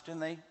tribal chieftain.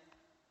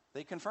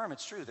 They confirm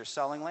it's true. They're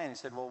selling land. He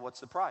said, well, what's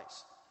the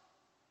price?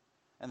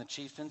 And the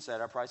chieftain said,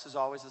 our price is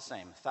always the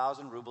same,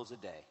 1,000 rubles a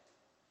day.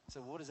 I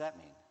said, well, what does that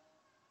mean?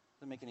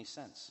 Doesn't make any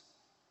sense.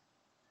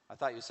 I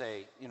thought you'd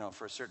say,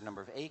 for a certain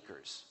number of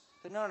acres.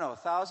 I said, no,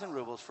 1,000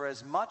 rubles for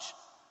as much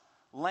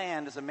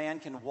land as a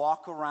man can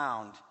walk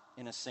around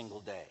in a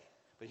single day.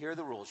 But here are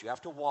the rules. You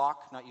have to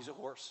walk, not use a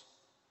horse.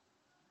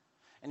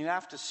 And you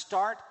have to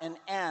start and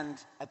end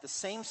at the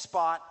same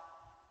spot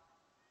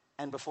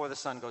and before the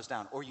sun goes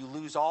down, or you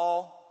lose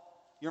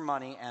all your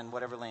money and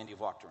whatever land you've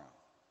walked around.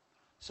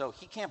 So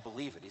he can't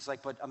believe it. He's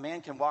like, but a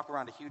man can walk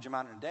around a huge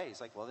amount in a day.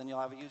 He's like, well, then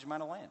you'll have a huge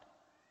amount of land.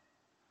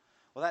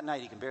 Well, that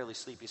night he can barely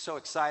sleep. He's so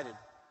excited.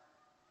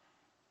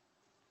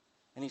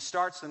 And he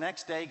starts the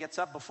next day, gets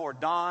up before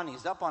dawn.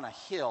 He's up on a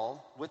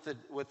hill with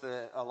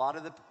a lot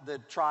of the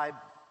tribe,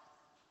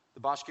 the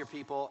Bashkir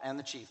people, and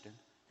the chieftain.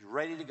 He's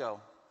ready to go.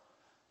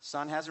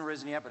 Sun hasn't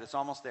risen yet, but it's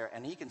almost there.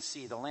 And he can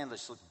see the land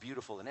just looks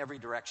beautiful in every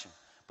direction.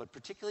 But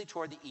particularly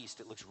toward the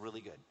east, it looks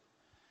really good.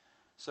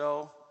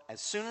 So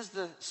as soon as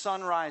the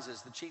sun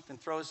rises, the chieftain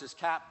throws his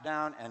cap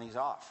down and he's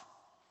off.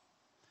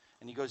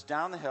 And he goes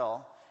down the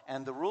hill.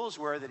 And the rules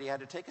were that he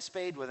had to take a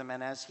spade with him,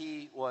 and as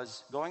he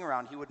was going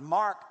around, he would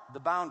mark the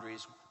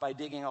boundaries by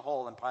digging a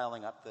hole and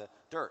piling up the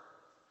dirt,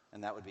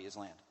 and that would be his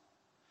land.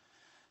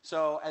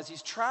 So as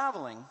he's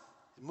traveling,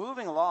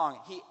 moving along,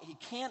 he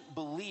can't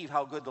believe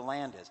how good the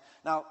land is.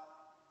 Now,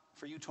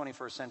 for you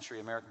 21st century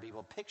American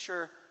people,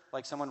 picture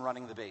like someone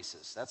running the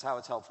bases. That's how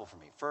it's helpful for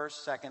me.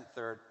 First, second,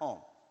 third, home.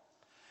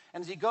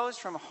 And as he goes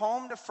from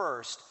home to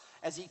first,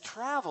 as he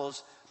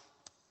travels,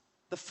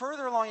 the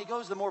further along he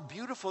goes, the more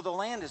beautiful the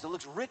land is. It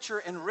looks richer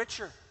and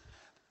richer.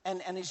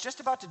 And he's just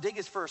about to dig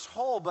his first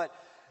hole, but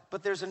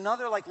there's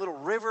another like little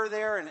river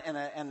there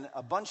and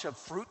a bunch of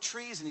fruit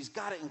trees, and he's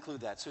got to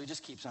include that. So he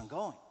just keeps on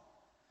going.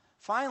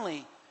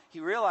 Finally, he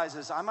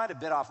realizes, I might have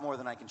bit off more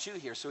than I can chew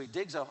here. So he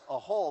digs a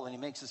hole and he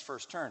makes his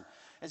first turn.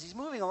 As he's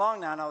moving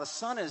along now the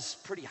sun is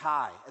pretty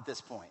high at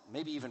this point,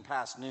 maybe even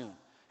past noon.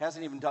 He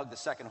hasn't even dug the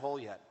second hole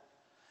yet.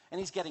 And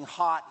he's getting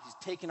hot. He's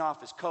taking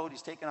off his coat.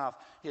 He's taking off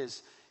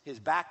his his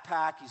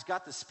backpack, he's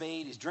got the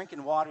spade, he's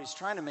drinking water, he's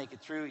trying to make it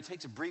through. He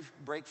takes a brief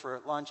break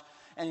for lunch,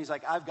 and he's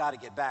like, I've got to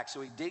get back.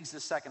 So he digs the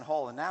second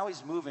hole, and now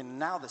he's moving, and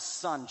now the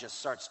sun just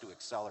starts to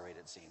accelerate,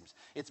 it seems.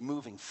 It's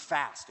moving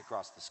fast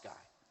across the sky.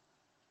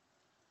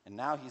 And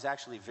now he's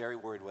actually very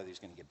worried whether he's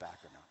going to get back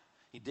or not.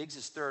 He digs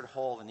his third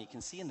hole, and he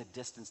can see in the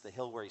distance the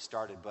hill where he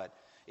started, but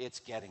it's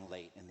getting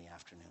late in the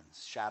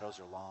afternoons. Shadows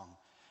are long.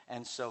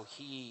 And so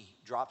he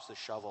drops the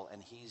shovel,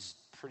 and he's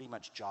pretty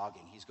much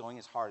jogging. He's going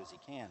as hard as he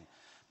can,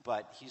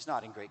 but he's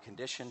not in great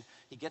condition.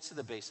 He gets to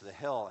the base of the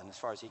hill, and as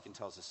far as he can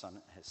tell, the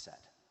sun has set.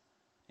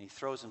 And he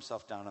throws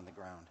himself down on the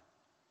ground.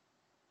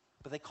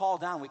 But they call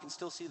down, we can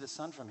still see the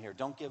sun from here.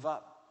 Don't give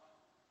up.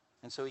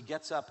 And so he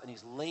gets up, and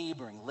he's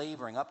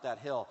laboring up that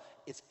hill.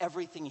 It's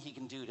everything he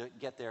can do to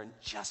get there. And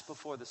just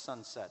before the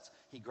sun sets,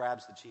 he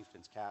grabs the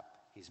chieftain's cap.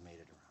 He's made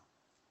it around.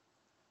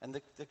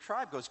 And the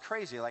tribe goes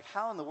crazy. Like,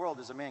 how in the world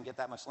does a man get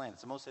that much land?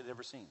 It's the most they'd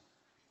ever seen.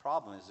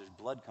 Problem is, there's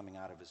blood coming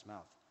out of his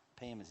mouth.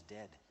 Payam is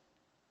dead.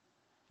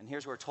 And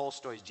here's where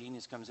Tolstoy's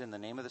genius comes in. The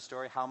name of the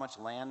story, How Much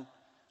Land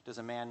Does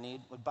a Man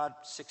Need?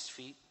 About 6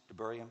 feet to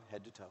bury him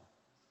head to toe.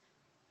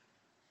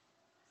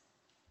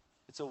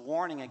 It's a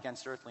warning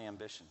against earthly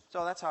ambition.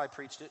 So that's how I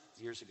preached it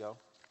years ago.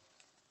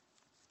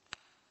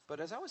 But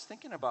as I was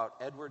thinking about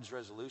Edward's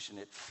resolution,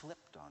 it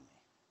flipped on me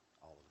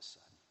all of a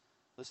sudden.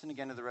 Listen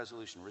again to the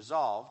resolution.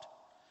 Resolved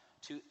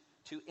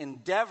to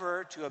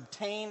endeavor to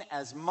obtain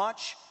as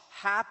much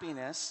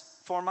happiness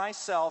for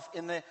myself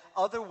in the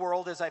other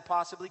world as I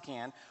possibly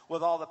can,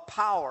 with all the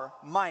power,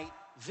 might,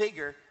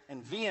 vigor,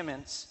 and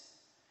vehemence,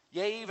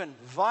 yea, even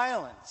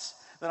violence,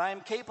 that I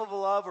am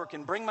capable of or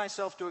can bring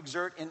myself to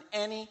exert in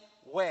any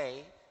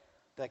way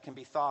that can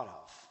be thought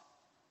of.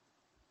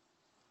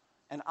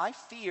 And I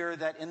fear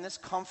that in this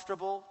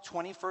comfortable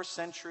 21st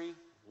century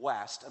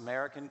West,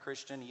 American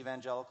Christian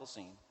evangelical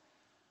scene,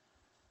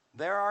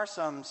 there are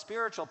some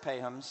spiritual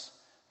Payams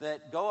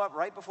that go up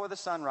right before the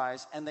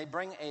sunrise, and they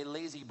bring a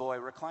lazy boy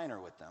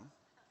recliner with them.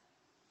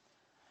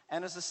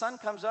 And as the sun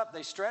comes up,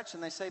 they stretch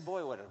and they say,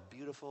 boy, what a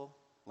beautiful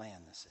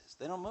land this is.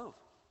 They don't move.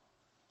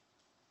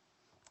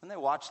 And they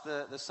watch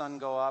the sun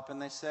go up,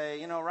 and they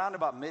say, around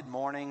about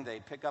mid-morning, they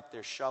pick up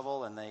their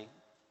shovel and they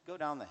go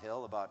down the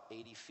hill about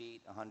 80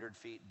 feet, 100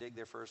 feet, dig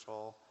their first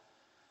hole.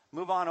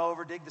 Move on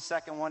over, dig the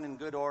second one in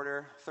good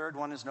order. Third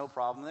one is no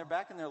problem. They're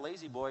back in their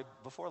lazy boy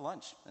before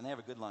lunch, and they have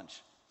a good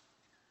lunch.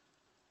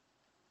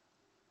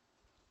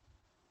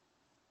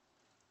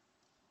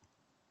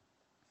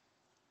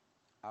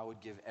 I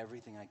would give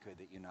everything I could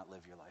that you not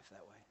live your life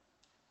that way.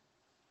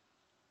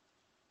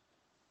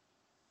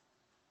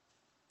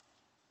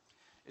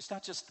 It's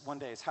not just one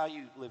day. It's how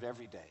you live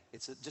every day.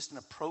 It's just an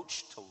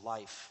approach to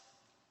life.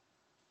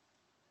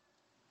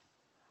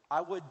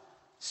 I would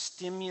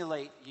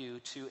stimulate you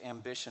to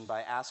ambition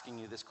by asking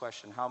you this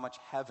question: how much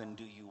heaven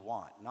do you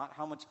want? Not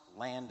how much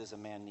land does a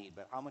man need,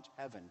 but how much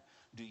heaven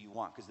do you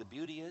want? Because the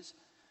beauty is,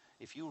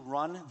 if you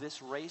run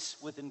this race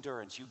with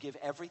endurance, you give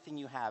everything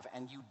you have,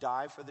 and you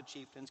die for the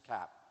chieftain's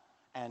cap,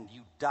 and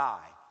you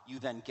die, you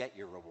then get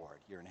your reward,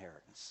 your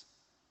inheritance.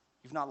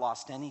 You've not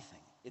lost anything.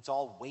 It's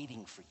all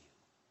waiting for you.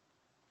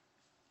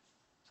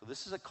 So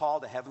this is a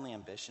call to heavenly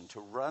ambition, to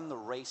run the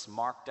race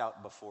marked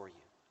out before you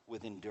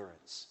with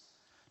endurance,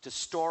 to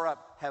store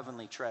up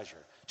heavenly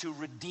treasure, to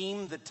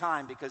redeem the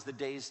time because the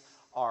days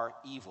are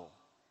evil.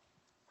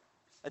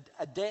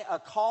 A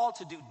call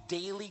to do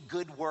daily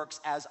good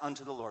works as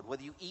unto the Lord.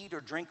 Whether you eat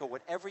or drink or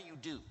whatever you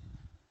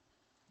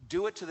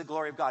do it to the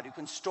glory of God. You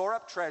can store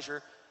up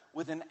treasure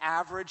with an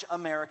average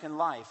American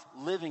life,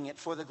 living it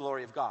for the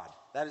glory of God.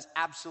 That is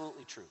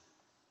absolutely true.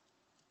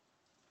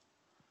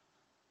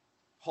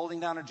 Holding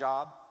down a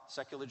job,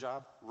 secular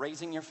job,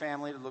 raising your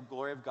family to the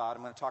glory of God.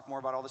 I'm going to talk more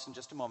about all this in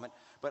just a moment.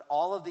 But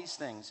all of these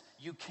things,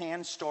 you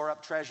can store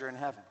up treasure in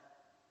heaven.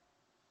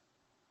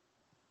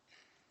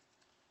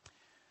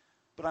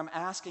 But I'm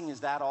asking, is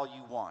that all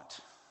you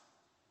want?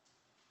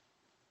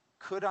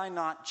 Could I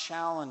not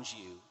challenge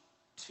you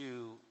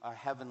to a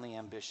heavenly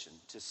ambition,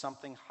 to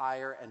something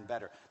higher and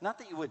better? Not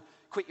that you would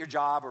quit your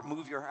job or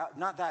move your house,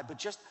 not that, but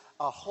just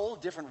a whole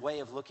different way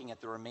of looking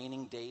at the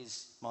remaining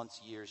days,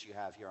 months, years you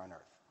have here on earth.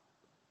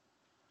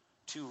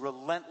 To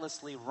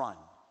relentlessly run.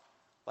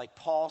 Like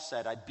Paul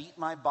said, I beat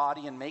my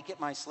body and make it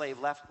my slave,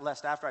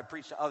 lest after I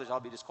preach to others, I'll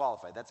be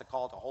disqualified. That's a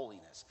call to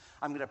holiness.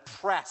 I'm going to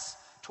press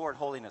toward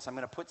holiness. I'm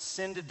going to put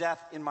sin to death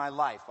in my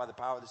life by the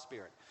power of the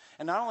Spirit.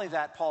 And not only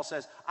that, Paul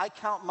says, I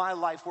count my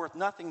life worth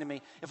nothing to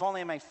me if only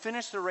I may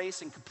finish the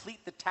race and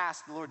complete the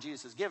task the Lord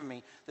Jesus has given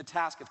me, the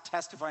task of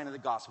testifying to the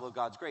gospel of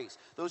God's grace.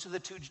 Those are the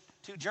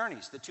two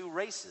journeys, the two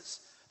races.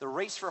 The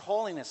race for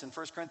holiness in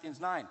 1 Corinthians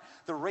 9.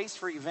 The race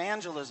for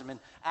evangelism in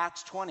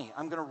Acts 20.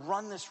 I'm going to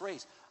run this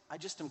race. I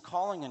just am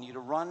calling on you to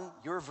run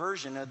your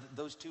version of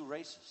those two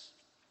races.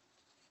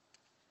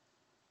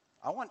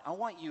 I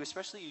want you,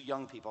 especially you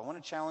young people, I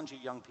want to challenge you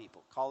young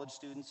people, college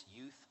students,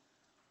 youth,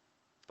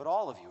 but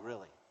all of you,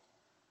 really.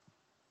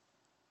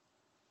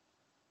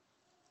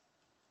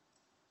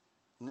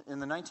 In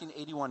the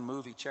 1981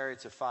 movie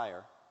Chariots of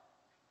Fire,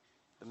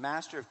 the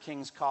master of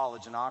King's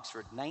College in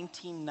Oxford,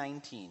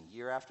 1919,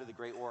 year after the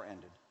Great War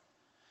ended,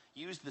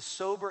 used the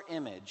sober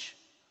image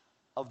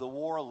of the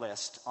war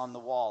list on the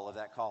wall of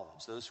that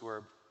college. Those who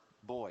were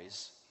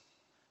boys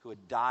who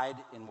had died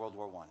in World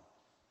War I,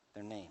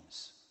 their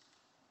names.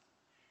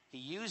 He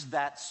used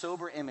that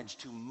sober image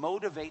to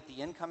motivate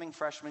the incoming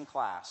freshman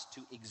class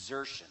to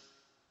exertion.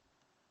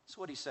 That's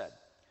what he said.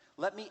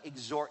 Let me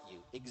exhort you,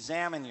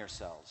 examine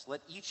yourselves.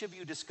 Let each of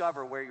you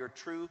discover where your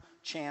true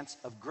chance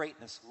of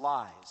greatness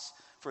lies.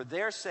 For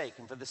their sake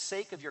and for the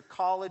sake of your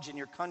college and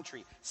your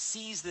country,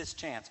 seize this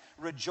chance,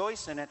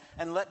 rejoice in it,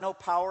 and let no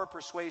power or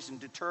persuasion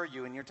deter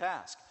you in your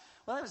task.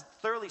 Well, that was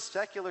thoroughly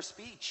secular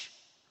speech.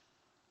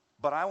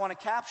 But I want to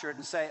capture it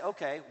and say,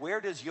 okay, where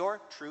does your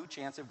true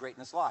chance of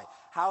greatness lie?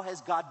 How has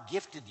God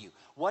gifted you?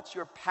 What's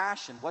your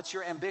passion? What's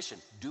your ambition?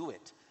 Do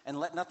it, and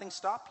let nothing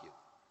stop you.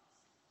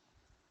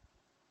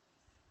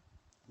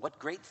 What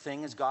great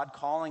thing is God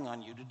calling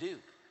on you to do?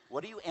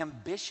 What are you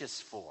ambitious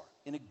for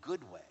in a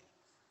good way?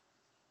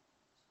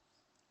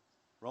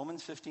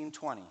 Romans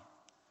 15:20,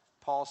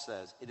 Paul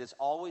says, "It has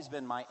always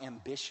been my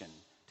ambition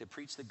to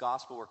preach the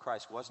gospel where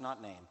Christ was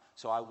not named,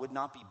 so I would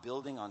not be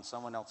building on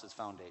someone else's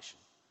foundation.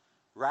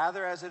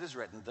 Rather, as it is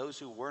written, those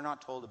who were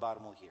not told about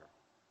him will hear."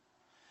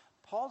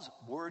 Paul's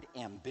word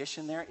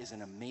ambition there is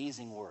an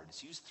amazing word.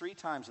 It's used 3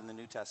 times in the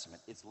New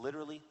Testament. It's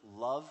literally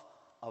love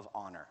of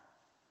honor.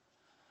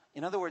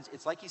 In other words,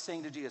 it's like he's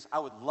saying to Jesus, I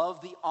would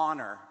love the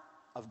honor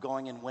of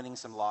going and winning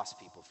some lost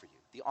people for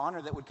you. The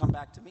honor that would come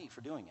back to me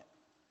for doing it.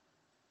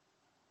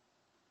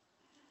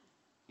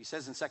 He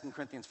says in 2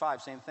 Corinthians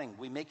 5, same thing.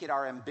 We make it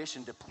our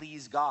ambition to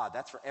please God.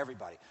 That's for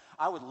everybody.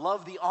 I would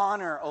love the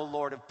honor, O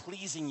Lord, of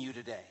pleasing you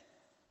today.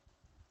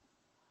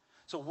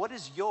 So what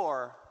is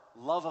your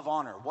love of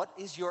honor? What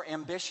is your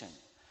ambition?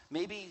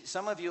 Maybe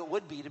some of you it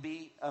would be to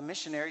be a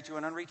missionary to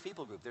an unreached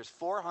people group. There's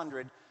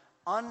 400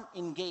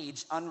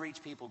 unengaged,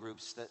 unreached people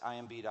groups that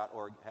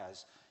imb.org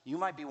has. You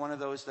might be one of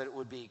those that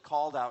would be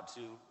called out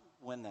to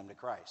win them to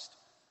Christ.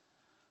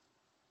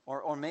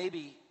 Or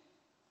maybe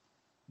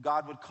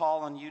God would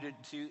call on you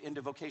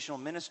into vocational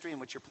ministry in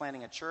which you're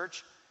planning a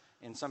church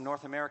in some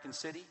North American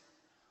city.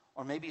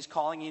 Or maybe he's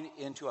calling you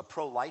into a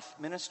pro-life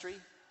ministry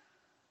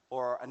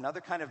or another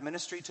kind of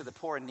ministry to the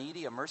poor and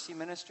needy, a mercy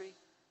ministry.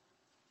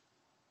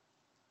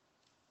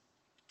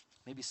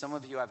 Maybe some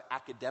of you have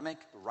academic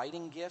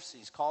writing gifts.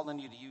 He's called on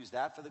you to use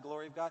that for the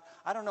glory of God.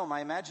 I don't know.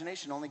 My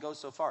imagination only goes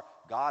so far.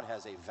 God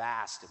has a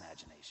vast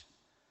imagination.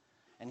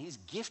 And he's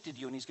gifted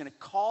you, and he's going to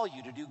call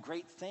you to do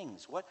great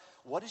things.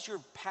 What is your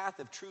path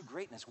of true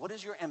greatness? What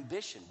is your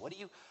ambition?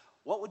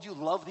 What would you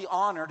love the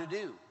honor to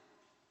do?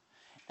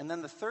 And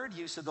then the third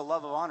use of the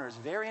love of honor is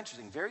very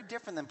interesting, very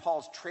different than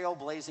Paul's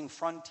trailblazing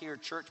frontier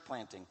church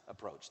planting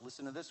approach.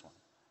 Listen to this one.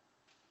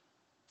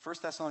 1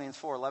 Thessalonians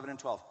 4, 11 and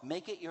 12.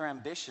 Make it your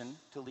ambition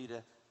to lead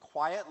a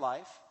quiet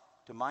life,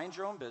 to mind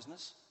your own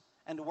business,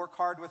 and to work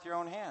hard with your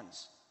own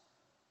hands.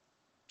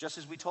 Just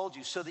as we told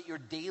you, so that your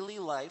daily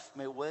life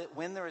may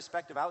win the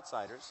respect of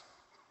outsiders,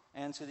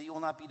 and so that you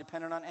will not be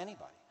dependent on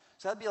anybody.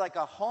 So that'd be like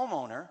a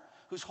homeowner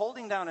who's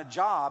holding down a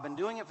job and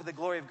doing it for the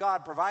glory of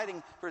God,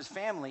 providing for his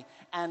family,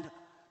 and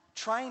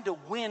trying to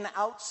win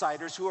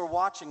outsiders who are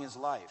watching his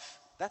life.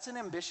 That's an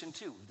ambition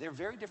too. They're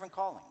very different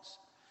callings.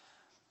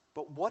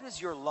 But what is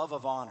your love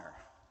of honor?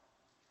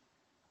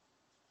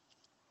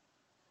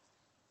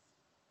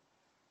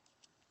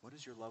 What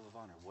is your love of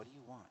honor? What do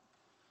you want?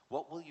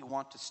 What will you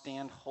want to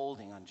stand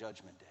holding on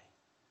Judgment Day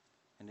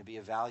and to be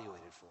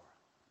evaluated for?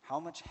 How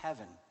much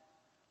heaven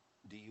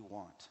do you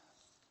want?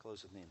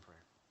 Close with me in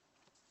prayer.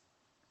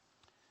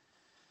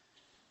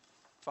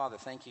 Father,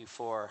 thank you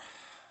for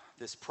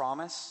this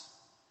promise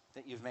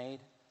that you've made.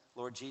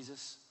 Lord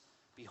Jesus,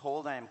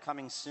 behold, I am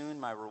coming soon.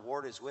 My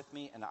reward is with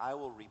me, and I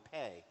will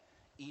repay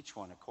each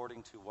one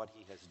according to what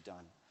he has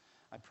done.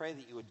 I pray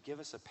that you would give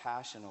us a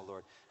passion, O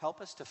Lord. Help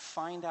us to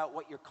find out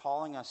what you're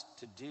calling us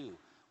to do,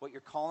 what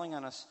you're calling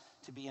on us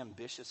to be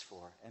ambitious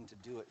for, and to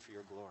do it for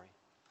your glory.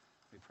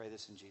 We pray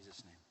this in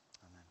Jesus' name.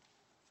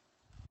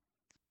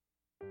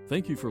 Amen.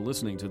 Thank you for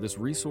listening to this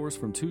resource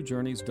from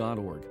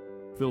twojourneys.org.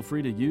 Feel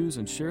free to use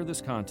and share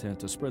this content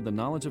to spread the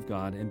knowledge of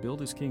God and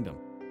build his kingdom.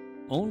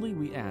 Only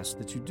we ask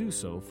that you do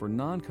so for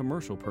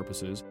non-commercial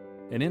purposes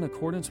and in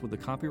accordance with the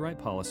copyright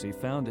policy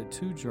found at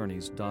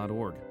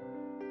twojourneys.org.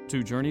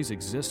 Two Journeys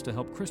exists to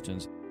help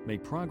Christians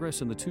make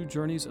progress in the 2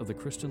 journeys of the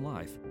Christian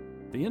life,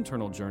 the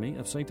internal journey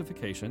of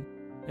sanctification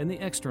and the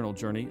external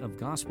journey of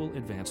gospel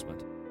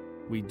advancement.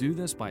 We do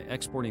this by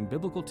exporting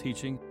biblical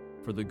teaching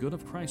for the good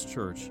of Christ's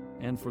church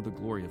and for the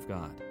glory of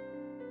God.